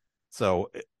 So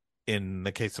in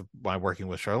the case of my working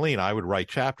with Charlene, I would write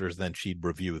chapters, then she'd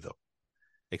review them,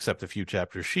 except a few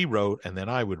chapters she wrote, and then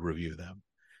I would review them.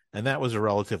 And that was a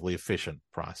relatively efficient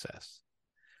process.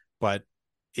 But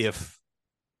if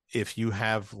if you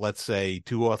have, let's say,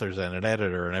 two authors and an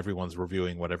editor, and everyone's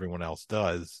reviewing what everyone else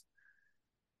does,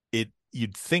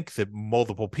 you'd think that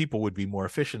multiple people would be more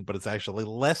efficient, but it's actually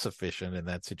less efficient in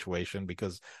that situation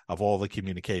because of all the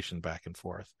communication back and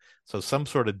forth. So some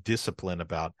sort of discipline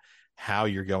about how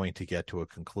you're going to get to a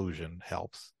conclusion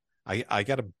helps. I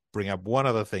got to bring up one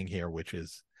other thing here, which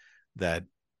is that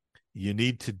you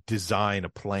need to design a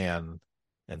plan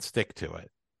and stick to it.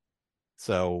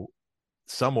 So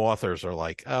some authors are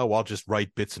like, oh, I'll just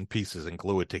write bits and pieces and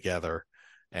glue it together.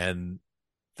 And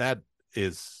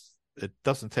it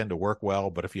doesn't tend to work well,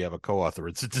 but if you have a co-author,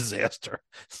 it's a disaster.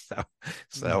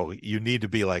 So you need to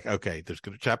be like, okay,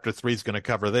 chapter 3 is going to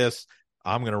cover this.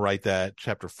 I'm going to write that.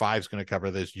 Chapter 5 is going to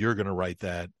cover this. You're going to write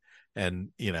that. And,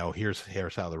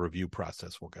 here's how the review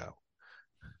process will go.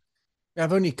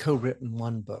 I've only co-written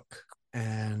one book.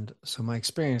 And so my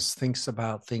experience thinks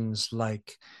about things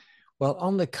like, well,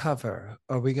 on the cover,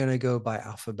 are we going to go by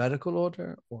alphabetical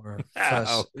order or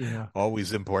first?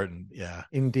 Always important. Yeah,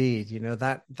 indeed.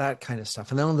 That kind of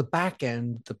stuff. And then on the back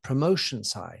end, the promotion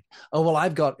side. Oh, well,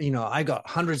 I've got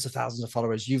hundreds of thousands of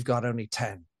followers. You've got only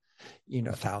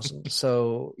 10,000.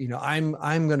 So I'm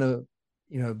going to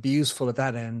be useful at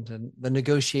that end, and the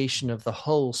negotiation of the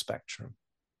whole spectrum.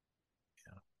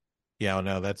 Yeah,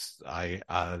 no, that's I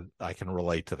can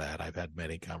relate to that. I've had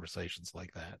many conversations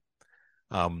like that.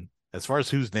 As far as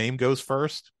whose name goes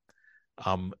first,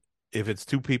 if it's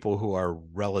two people who are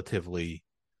relatively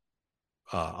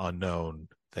unknown,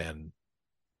 then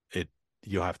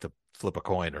you'll have to flip a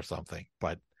coin or something.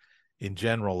 But in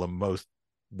general, the most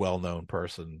well-known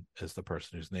person is the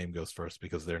person whose name goes first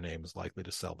because their name is likely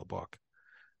to sell the book.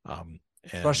 And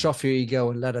brush off your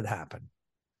ego and let it happen.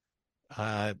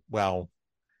 Well,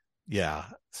 yeah.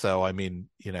 So, I mean,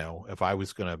 if I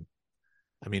was going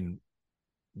to,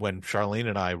 when Charlene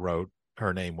and I wrote,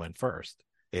 her name went first.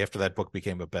 After that book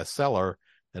became a bestseller,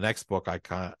 the next book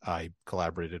I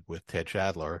collaborated with Ted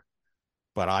Shadler,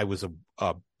 but I was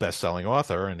a best-selling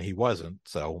author and he wasn't,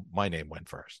 so my name went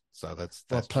first. So that's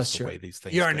just the way these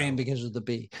things your go. name begins with the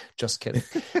B. Just kidding.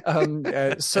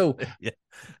 So, yeah.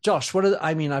 Josh,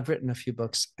 I've written a few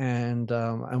books, and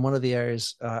one of the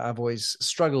areas I've always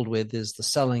struggled with is the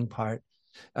selling part.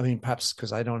 Perhaps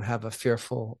because I don't have a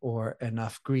fearful or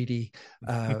enough greedy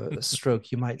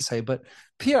stroke, you might say, but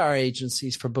PR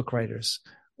agencies for book writers,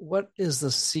 what is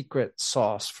the secret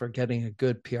sauce for getting a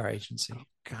good PR agency? Oh,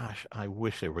 gosh, I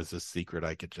wish there was a secret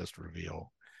I could just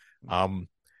reveal.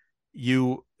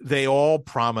 They all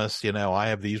promise, I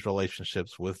have these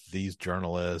relationships with these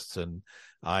journalists and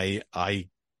I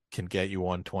can get you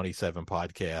on 27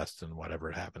 podcasts and whatever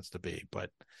it happens to be.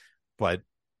 But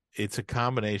it's a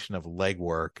combination of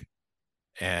legwork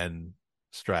and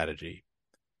strategy.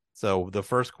 So the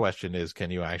first question is, can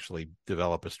you actually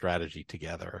develop a strategy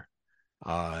together?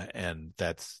 And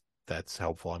that's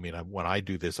helpful. When I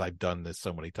do this, I've done this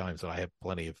so many times that I have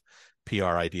plenty of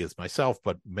PR ideas myself,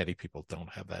 but many people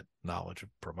don't have that knowledge of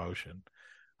promotion.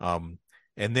 And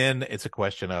then it's a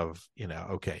question of,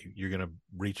 okay, you're going to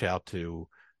reach out to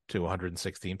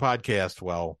 116 podcasts.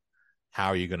 Well, how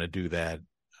are you going to do that?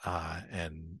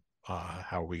 And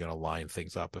how are we going to line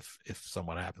things up if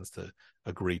someone happens to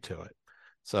agree to it?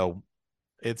 So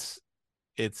it's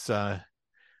I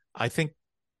think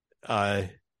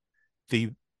I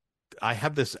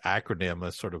have this acronym,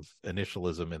 a sort of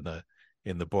initialism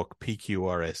in the book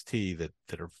PQRST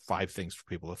that are 5 things for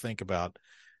people to think about.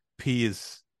 P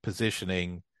is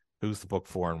positioning, who's the book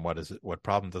for and what is it, what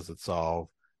problem does it solve?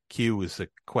 Q is the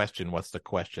question, what's the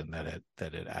question that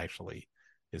it actually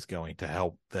is going to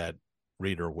help that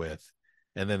reader with.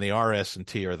 And then the R, S, and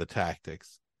T are the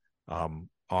tactics.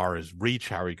 R is reach,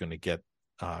 how are you going to get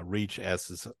reach?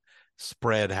 S is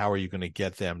spread, how are you going to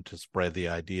get them to spread the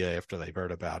idea after they've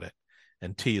heard about it?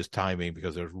 And T is timing,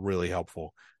 because it's really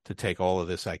helpful to take all of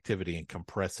this activity and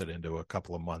compress it into a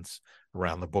couple of months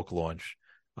around the book launch,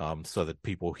 so that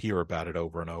people hear about it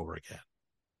over and over again.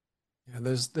 Yeah,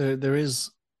 there is,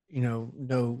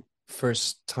 no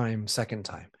first time, second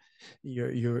time.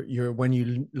 You're when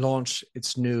you launch,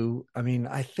 it's new.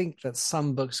 I think that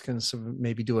some books can sort of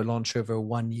maybe do a launch over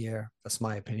 1 year. That's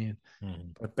my opinion.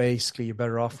 Mm-hmm. But basically, you're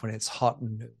better off when it's hot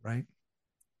and new, right?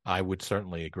 I would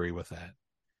certainly agree with that.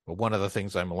 But one of the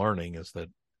things I'm learning is that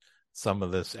some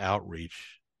of this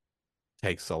outreach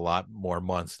takes a lot more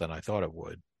months than I thought it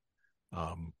would.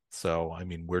 So,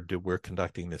 we're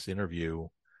conducting this interview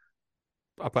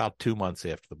about 2 months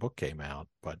after the book came out,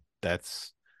 but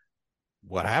that's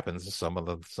what happens is some of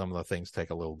the things take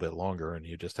a little bit longer, and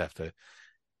you just have to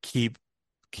keep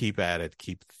at it,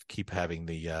 keep having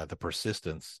the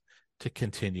persistence to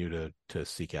continue to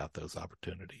seek out those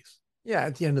opportunities. Yeah,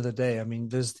 at the end of the day, I mean,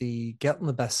 there's the get on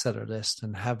the bestseller list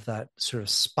and have that sort of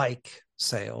spike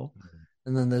sale. Mm-hmm.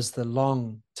 And then there's the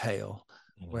long tail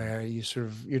Mm-hmm. where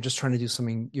you're just trying to do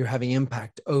something, you're having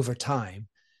impact over time.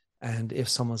 And if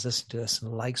someone's listening to this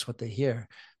and likes what they hear,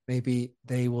 maybe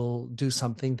they will do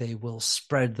something, they will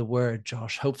spread the word,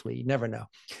 Josh. Hopefully, you never know.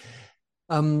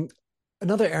 Um,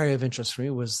 Another area of interest for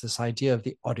me was this idea of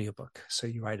the audiobook. So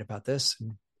you write about this,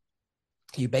 and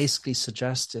you basically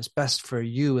suggest it's best for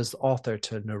you as the author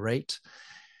to narrate,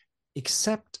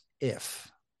 except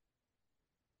if.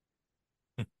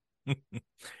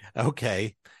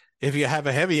 Okay. If you have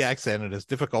a heavy accent and it's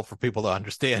difficult for people to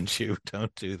understand you,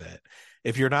 don't do that.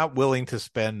 If you're not willing to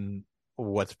spend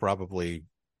what's probably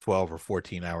 12 or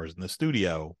 14 hours in the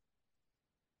studio,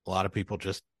 a lot of people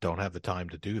just don't have the time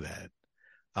to do that.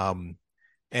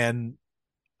 And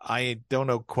I don't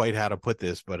know quite how to put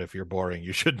this, but if you're boring,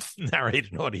 you should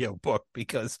narrate an audio book,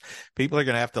 because people are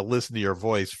going to have to listen to your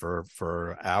voice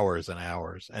for hours and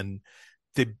hours. And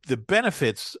the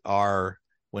benefits are,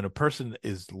 when a person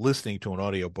is listening to an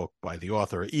audiobook by the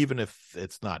author, even if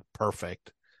it's not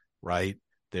perfect, right?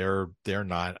 They're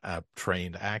not a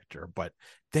trained actor, but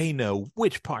they know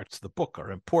which parts of the book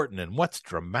are important and what's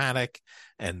dramatic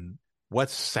and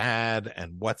what's sad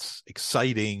and what's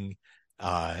exciting.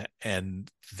 And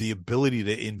the ability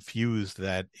to infuse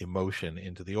that emotion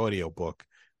into the audiobook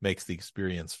makes the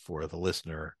experience for the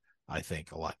listener, I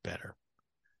think, a lot better.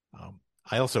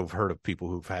 I also have heard of people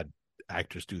who've had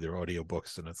actors do their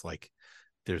audiobooks, and it's like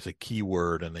there's a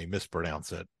keyword and they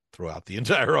mispronounce it throughout the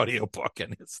entire audiobook,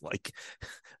 and it's like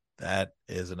that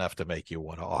is enough to make you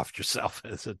want to off yourself.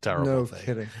 It's a terrible thing.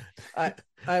 Kidding.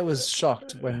 I was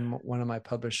shocked when one of my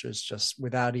publishers, just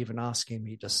without even asking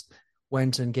me, just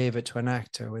went and gave it to an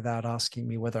actor without asking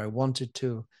me whether I wanted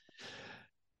to.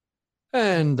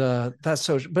 And that's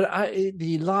so. But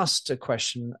the last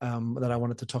question that I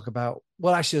wanted to talk about.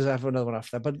 Well, actually, I have another one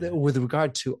after that. But with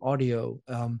regard to audio,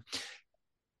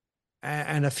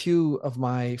 and a few of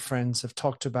my friends have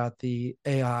talked about the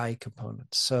AI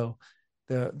component. So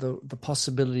the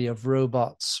possibility of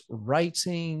robots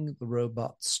writing, the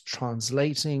robots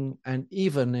translating, and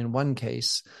even in one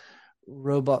case,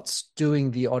 robots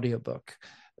doing the audiobook.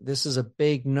 This is a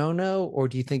big no-no, or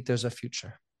do you think there's a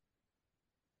future?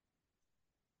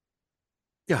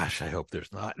 Gosh, I hope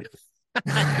there's not.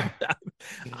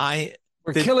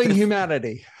 We're killing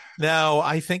humanity. No,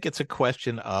 I think it's a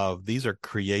question of, these are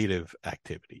creative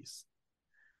activities,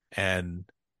 and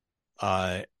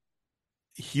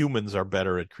humans are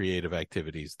better at creative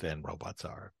activities than robots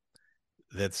are.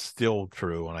 That's still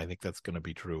true, and I think that's going to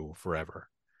be true forever.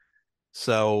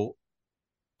 So,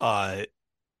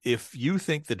 if you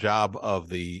think the job of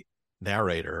the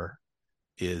narrator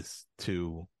is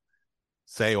to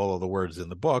say all of the words in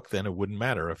the book, then it wouldn't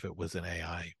matter if it was an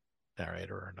AI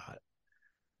narrator or not.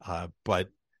 But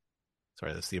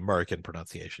sorry, that's the American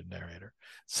pronunciation, narrator.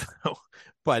 So,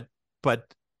 but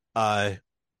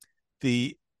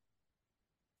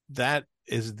that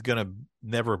is going to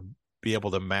never be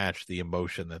able to match the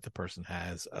emotion that the person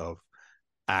has of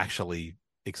actually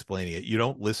explaining it. You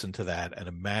don't listen to that and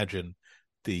imagine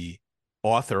the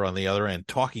author on the other end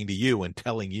talking to you and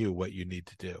telling you what you need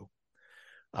to do.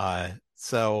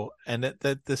 So, and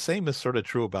that the same is sort of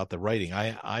true about the writing.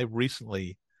 I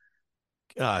recently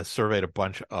surveyed a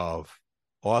bunch of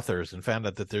authors and found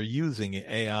out that they're using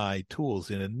AI tools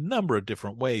in a number of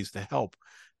different ways to help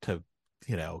to,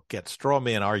 get straw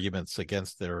man arguments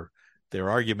against their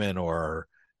argument, or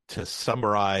to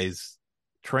summarize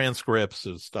transcripts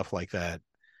and stuff like that.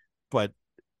 But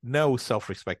no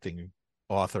self-respecting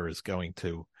author is going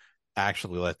to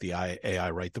actually let the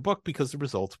AI write the book, because the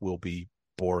results will be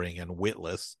boring and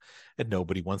witless, and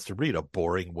nobody wants to read a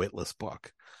boring, witless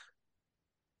book.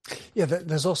 Yeah,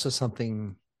 there's also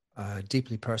something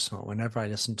deeply personal. Whenever I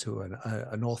listen to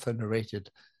an author narrated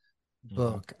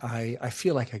book, I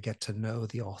feel like I get to know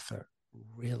the author.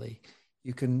 Really,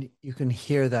 you can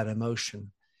hear that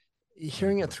emotion.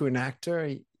 Hearing it through an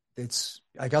actor,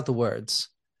 I got the words,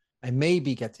 I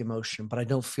maybe get the emotion, but I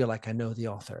don't feel like I know the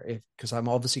author, because I'm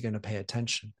obviously going to pay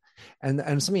attention.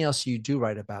 And something else you do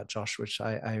write about, Josh, which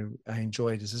I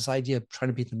enjoyed, is this idea of trying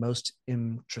to be the most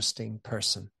interesting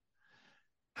person.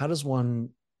 How does one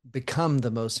become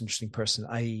the most interesting person,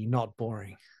 i.e., not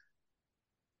boring?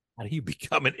 How do you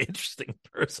become an interesting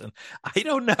person? I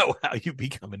don't know how you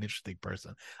become an interesting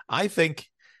person. I think,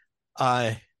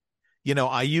 I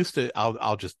used to,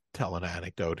 I'll just tell an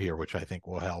anecdote here, which I think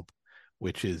will help,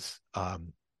 which is,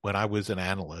 when I was an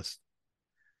analyst,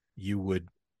 I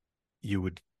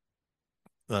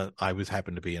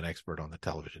happened to be an expert on the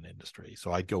television industry.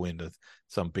 So I'd go into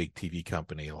some big TV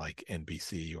company like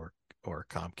NBC or or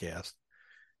Comcast,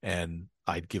 and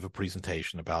I'd give a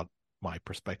presentation about my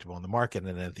perspective on the market.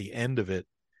 And at the end of it,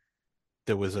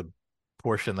 there was a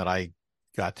portion that I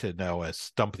got to know as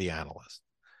Stump the Analyst,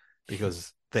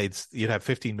 because you'd have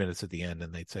 15 minutes at the end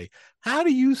and they'd say, how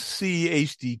do you see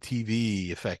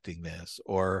HDTV affecting this?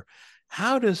 Or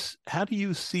how do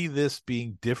you see this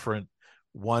being different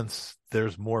once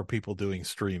there's more people doing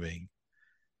streaming?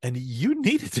 And you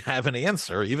needed to have an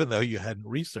answer, even though you hadn't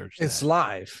researched it's that.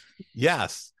 live.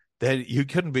 Yes, that you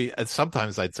couldn't be. And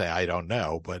sometimes I'd say, I don't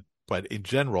know, but in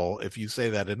general, if you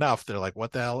say that enough, they're like,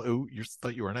 what the hell? Ooh, you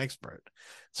thought you were an expert.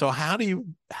 So how do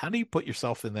you put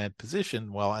yourself in that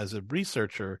position? Well, as a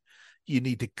researcher, you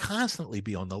need to constantly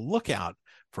be on the lookout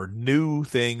for new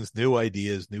things, new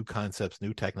ideas, new concepts,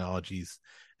 new technologies,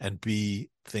 and be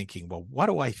thinking, well, what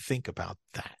do I think about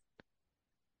that?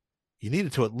 You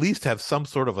needed to at least have some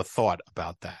sort of a thought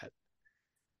about that.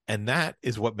 And that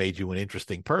is what made you an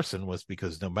interesting person, was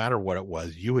because no matter what it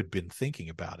was, you had been thinking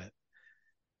about it.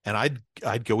 And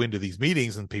I'd go into these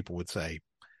meetings and people would say,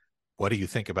 what do you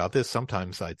think about this?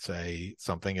 Sometimes I'd say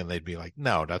something and they'd be like,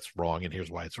 no, that's wrong. And here's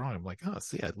why it's wrong. I'm like, oh,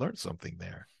 see, I learned something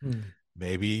there.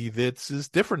 Maybe this is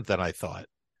different than I thought.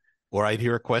 Or I'd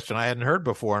hear a question I hadn't heard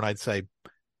before and I'd say,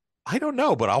 I don't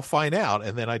know, but I'll find out.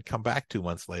 And then I'd come back 2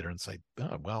 months later and say,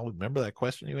 oh, well, remember that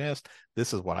question you asked?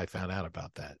 This is what I found out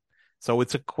about that. So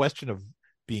it's a question of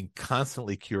being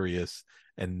constantly curious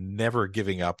and never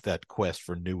giving up that quest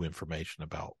for new information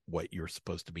about what you're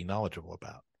supposed to be knowledgeable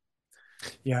about.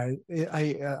 Yeah,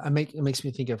 it makes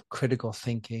me think of critical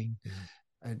thinking,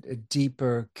 a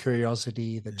deeper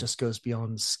curiosity that just goes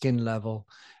beyond skin level,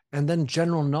 and then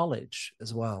general knowledge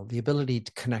as well, the ability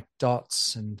to connect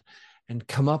dots and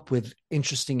come up with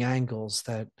interesting angles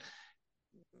that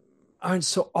aren't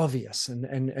so obvious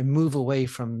and move away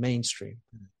from mainstream.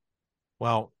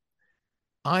 Well,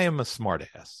 I am a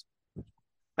smartass.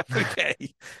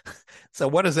 Okay. So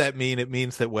what does that mean? It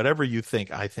means that whatever you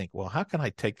think, I think, well, how can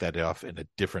I take that off in a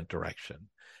different direction?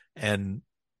 And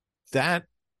that,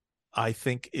 I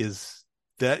think, is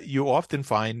that you often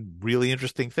find really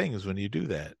interesting things when you do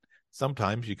that.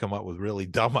 Sometimes you come up with really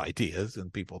dumb ideas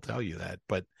and people tell you that,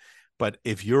 but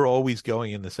if you're always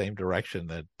going in the same direction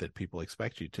that people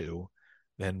expect you to,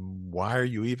 then why are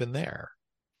you even there?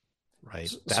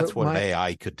 Right? That's what an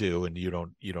AI could do, and you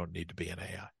don't need to be an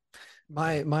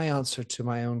AI. My answer to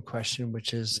my own question,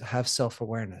 which is have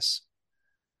self-awareness,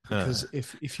 because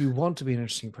if you want to be an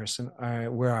interesting person,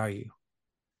 where are you?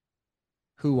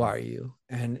 Who are you?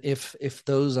 And if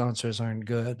those answers aren't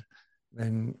good,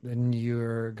 then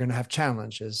you're going to have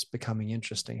challenges becoming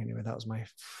interesting. Anyway, that was my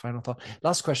final thought.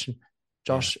 Last question,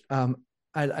 Josh. Yeah.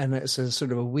 And it's a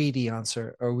sort of a weedy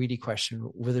answer or a weedy question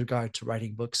with regard to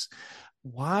writing books.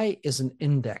 Why is an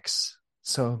index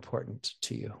so important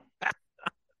to you?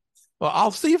 Well,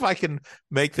 I'll see if I can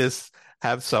make this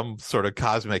have some sort of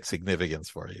cosmic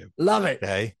significance for you. Love it.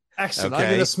 Okay. Excellent. Okay. I'm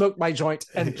going to smoke my joint.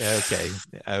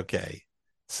 Okay.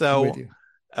 So,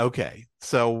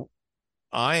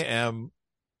 I am,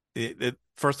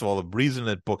 first of all, the reason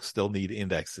that books still need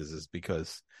indexes is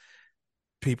because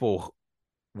people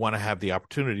want to have the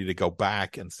opportunity to go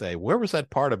back and say, where was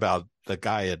that part about the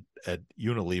guy at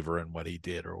Unilever and what he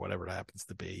did, or whatever it happens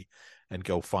to be, and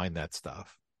go find that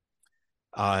stuff.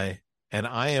 And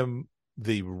I am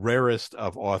the rarest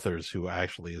of authors who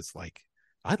actually is like,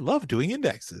 I love doing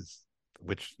indexes,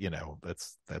 which,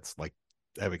 that's like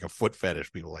having a foot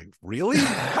fetish. People are like, really?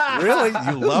 Really?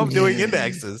 You love doing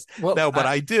indexes? Well, no, but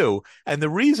I do. And the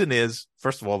reason is,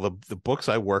 first of all, the books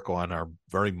I work on are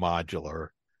very modular.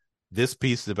 This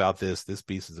piece is about this. This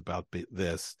piece is about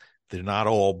this. They're not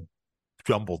all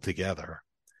jumbled together.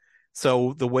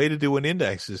 So the way to do an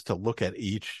index is to look at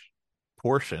each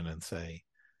portion and say,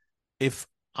 if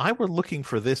I were looking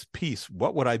for this piece,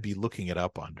 what would I be looking it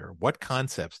up under? What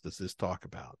concepts does this talk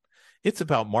about? It's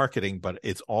about marketing, but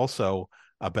it's also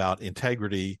about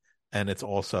integrity, and it's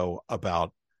also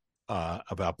about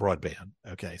broadband.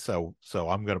 Okay, so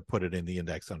I'm going to put it in the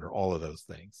index under all of those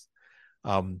things.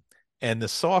 And the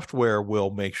software will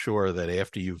make sure that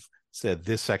after you've said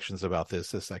this section's about this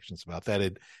section's about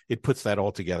that, it puts that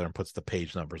all together and puts the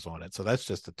page numbers on it. So that's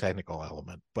just a technical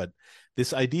element. But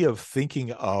this idea of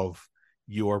thinking of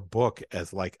your book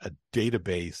as like a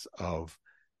database of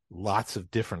lots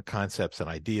of different concepts and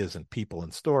ideas and people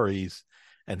and stories,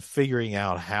 and figuring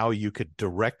out how you could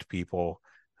direct people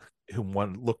who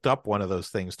looked up one of those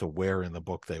things to where in the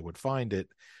book they would find it,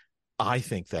 I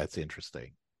think that's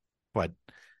interesting. But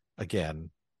again,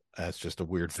 That's just a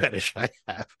weird fetish I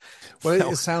have. Well,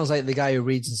 So, it sounds like the guy who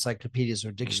reads encyclopedias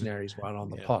or dictionaries while on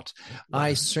the pot.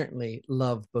 I certainly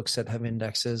love books that have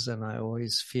indexes, and I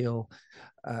always feel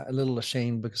a little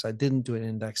ashamed because I didn't do an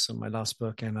index on my last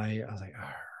book, and I was like,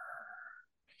 argh.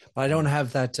 But I don't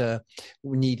have that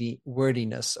needy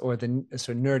wordiness or the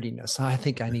sort of nerdiness. I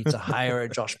think I need to hire a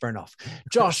Josh Bernoff.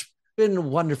 Josh, been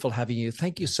wonderful having you.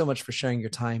 Thank you so much for sharing your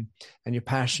time and your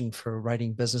passion for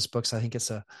writing business books. I think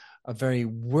it's a very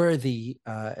worthy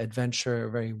adventure,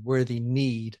 a very worthy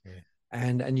need. Yeah.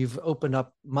 And you've opened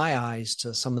up my eyes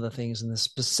to some of the things, and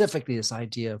specifically this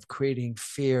idea of creating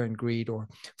fear and greed, or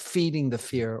feeding the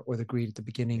fear or the greed at the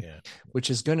beginning, which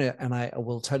is going to, and I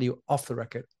will tell you off the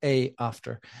record,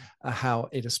 after how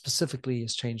it is specifically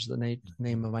has changed the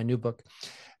name of my new book.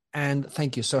 And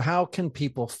thank you. So how can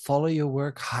people follow your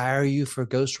work, hire you for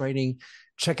ghostwriting,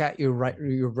 check out your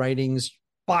writings,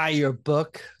 buy your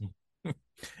book?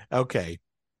 Okay.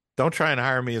 Don't try and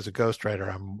hire me as a ghostwriter.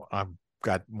 I'm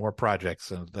got more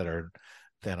projects than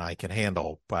I can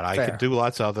handle, but I can do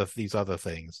lots of these other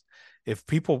things.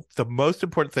 The most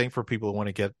important thing for people who want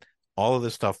to get all of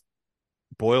this stuff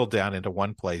boiled down into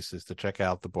one place is to check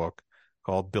out the book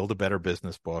called Build a Better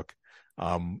Business Book.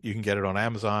 You can get it on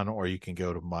Amazon, or you can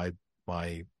go to my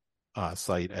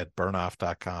site at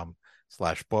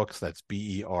bernoff.com/books. That's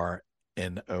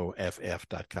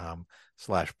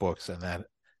BERNOFF.com/books. And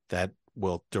that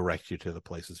will direct you to the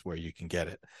places where you can get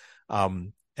it.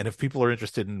 And if people are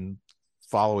interested in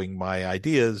following my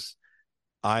ideas,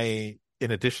 in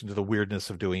addition to the weirdness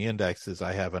of doing indexes,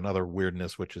 I have another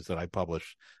weirdness, which is that I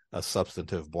publish a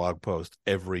substantive blog post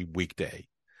every weekday.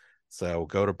 So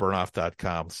go to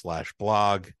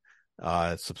bernoff.com/blog,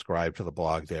 subscribe to the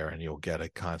blog there, and you'll get a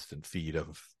constant feed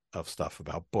of stuff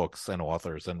about books and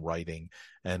authors and writing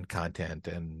and content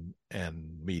and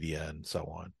media and so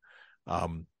on.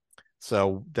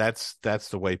 So that's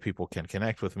the way people can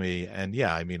connect with me. And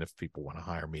if people want to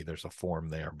hire me, there's a form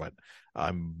there, but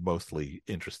I'm mostly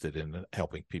interested in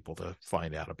helping people to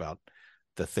find out about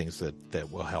the things that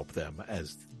will help them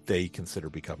as they consider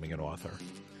becoming an author.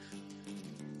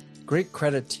 Great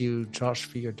credit to you, Josh,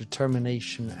 for your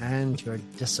determination and your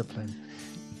discipline.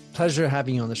 Pleasure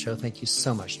having you on the show. Thank you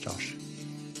so much, Josh.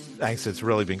 Thanks. It's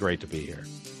really been great to be here.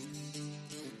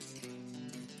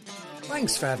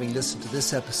 Thanks for having listened to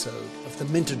this episode of the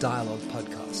Minter Dialogue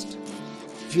podcast.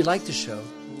 If you like the show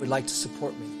and would like to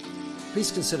support me,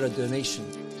 please consider a donation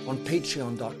on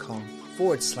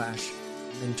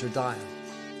patreon.com/MinterDial.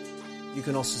 You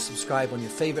can also subscribe on your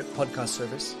favorite podcast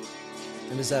service.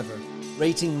 And as ever,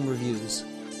 rating and reviews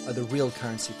are the real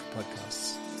currency for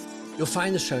podcasts. You'll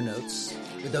find the show notes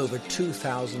with over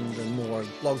 2,000 and more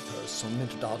blog posts on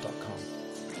minterdial.com.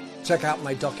 Check out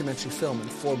my documentary film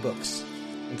and 4 books,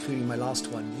 including my last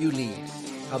one, You Lead,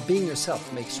 How Being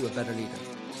Yourself Makes You a Better Leader.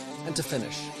 And to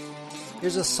finish,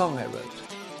 here's a song I wrote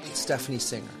with Stephanie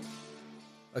Singer,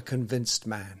 A Convinced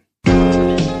Man.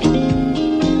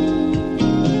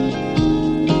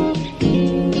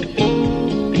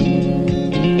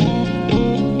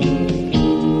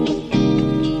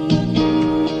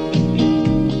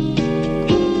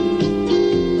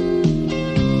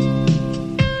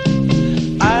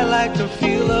 I like the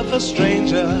feel of a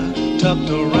stranger tucked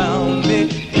around me,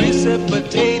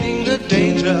 precipitating the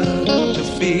danger, to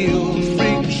feel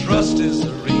free. Trust is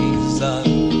the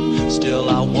reason, still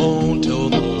I won't toe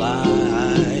the line.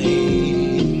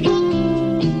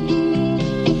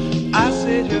 I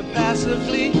sit here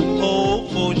passively,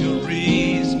 hope for your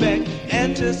respect,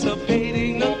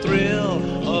 anticipating the thrill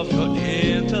of your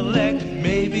intellect.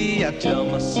 Maybe I tell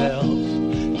myself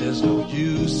there's no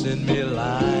use in me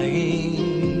lying.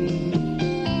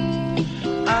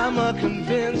 I'm a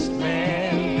convinced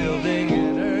man, building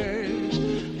an urge.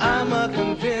 I'm a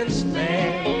convinced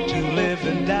man, to live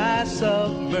and die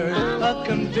submerged. A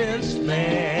convinced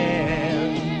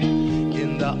man,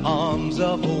 in the arms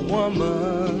of a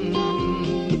woman.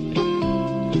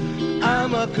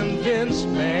 I'm a convinced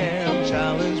man,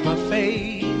 challenge my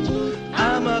fate.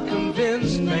 I'm a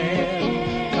convinced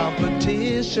man,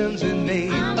 competition's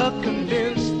innate. A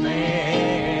convinced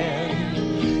man,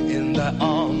 in the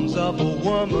arms of a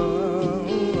woman.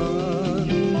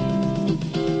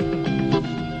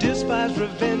 Despise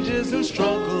revenges and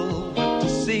struggle with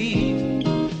deceit.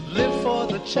 Live for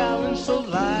the challenge so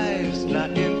life's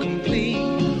not incomplete.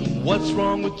 What's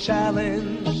wrong with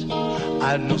challenge?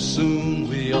 I know soon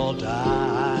we all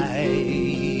die.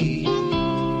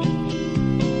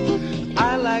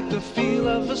 I like the feel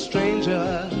of a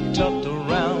stranger tucked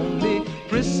around me,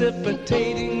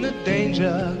 precipitating the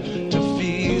danger, to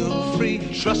feel free.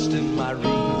 Trust in my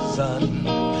reason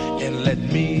and let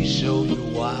me show you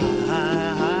why.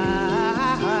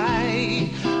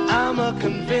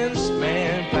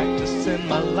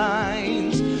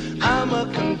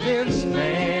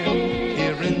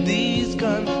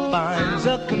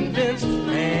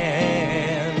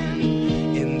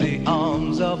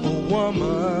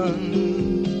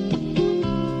 woman.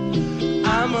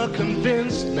 I'm a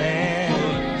convinced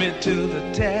man, bit to the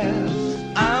test.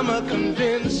 I'm a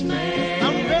convinced man.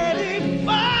 I'm ready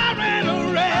for an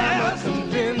arrest. I'm a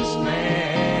convinced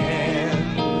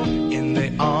man in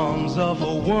the arms of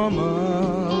a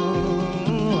woman.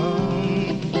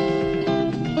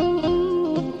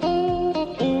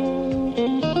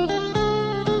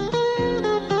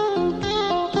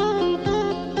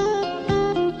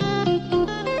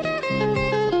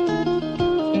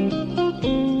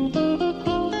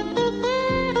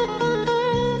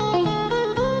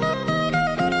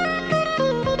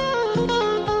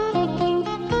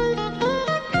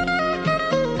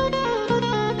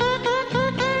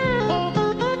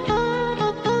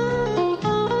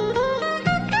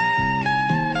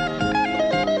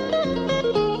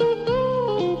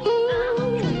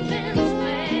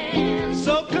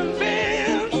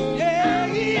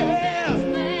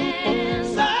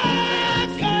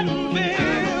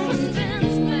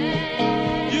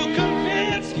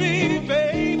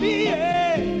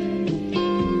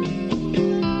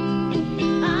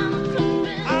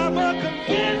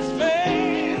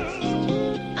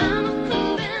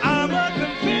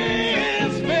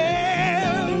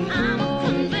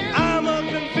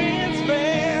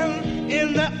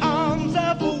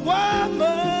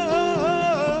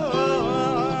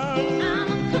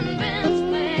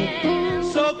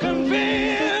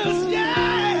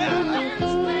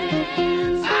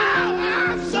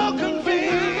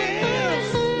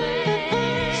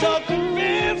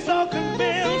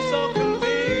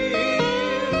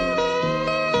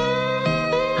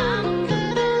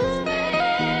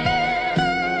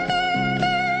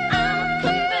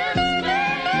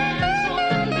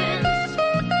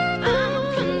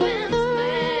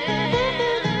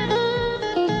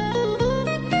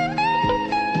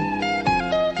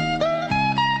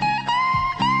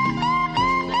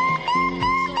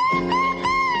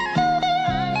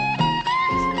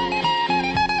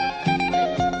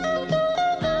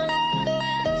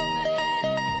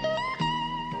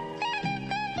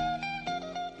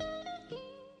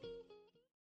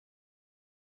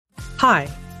 Hi,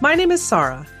 my name is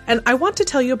Sarah, and I want to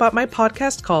tell you about my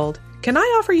podcast called Can I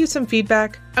Offer You Some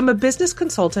Feedback? I'm a business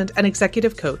consultant and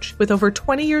executive coach with over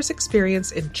 20 years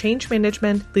experience in change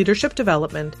management, leadership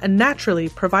development, and naturally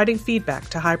providing feedback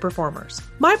to high performers.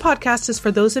 My podcast is for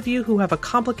those of you who have a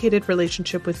complicated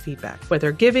relationship with feedback,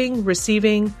 whether giving,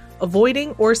 receiving,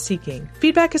 avoiding, or seeking.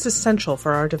 Feedback is essential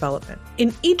for our development.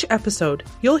 In each episode,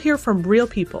 you'll hear from real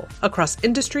people across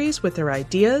industries with their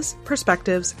ideas,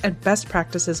 perspectives, and best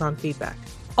practices on feedback.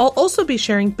 I'll also be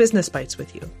sharing business bites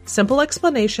with you, simple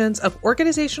explanations of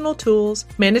organizational tools,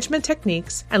 management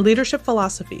techniques, and leadership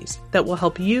philosophies that will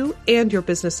help you and your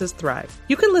businesses thrive.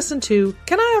 You can listen to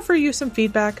Can I Offer You Some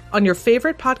Feedback on your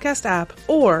favorite podcast app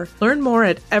or learn more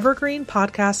at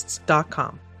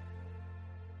evergreenpodcasts.com.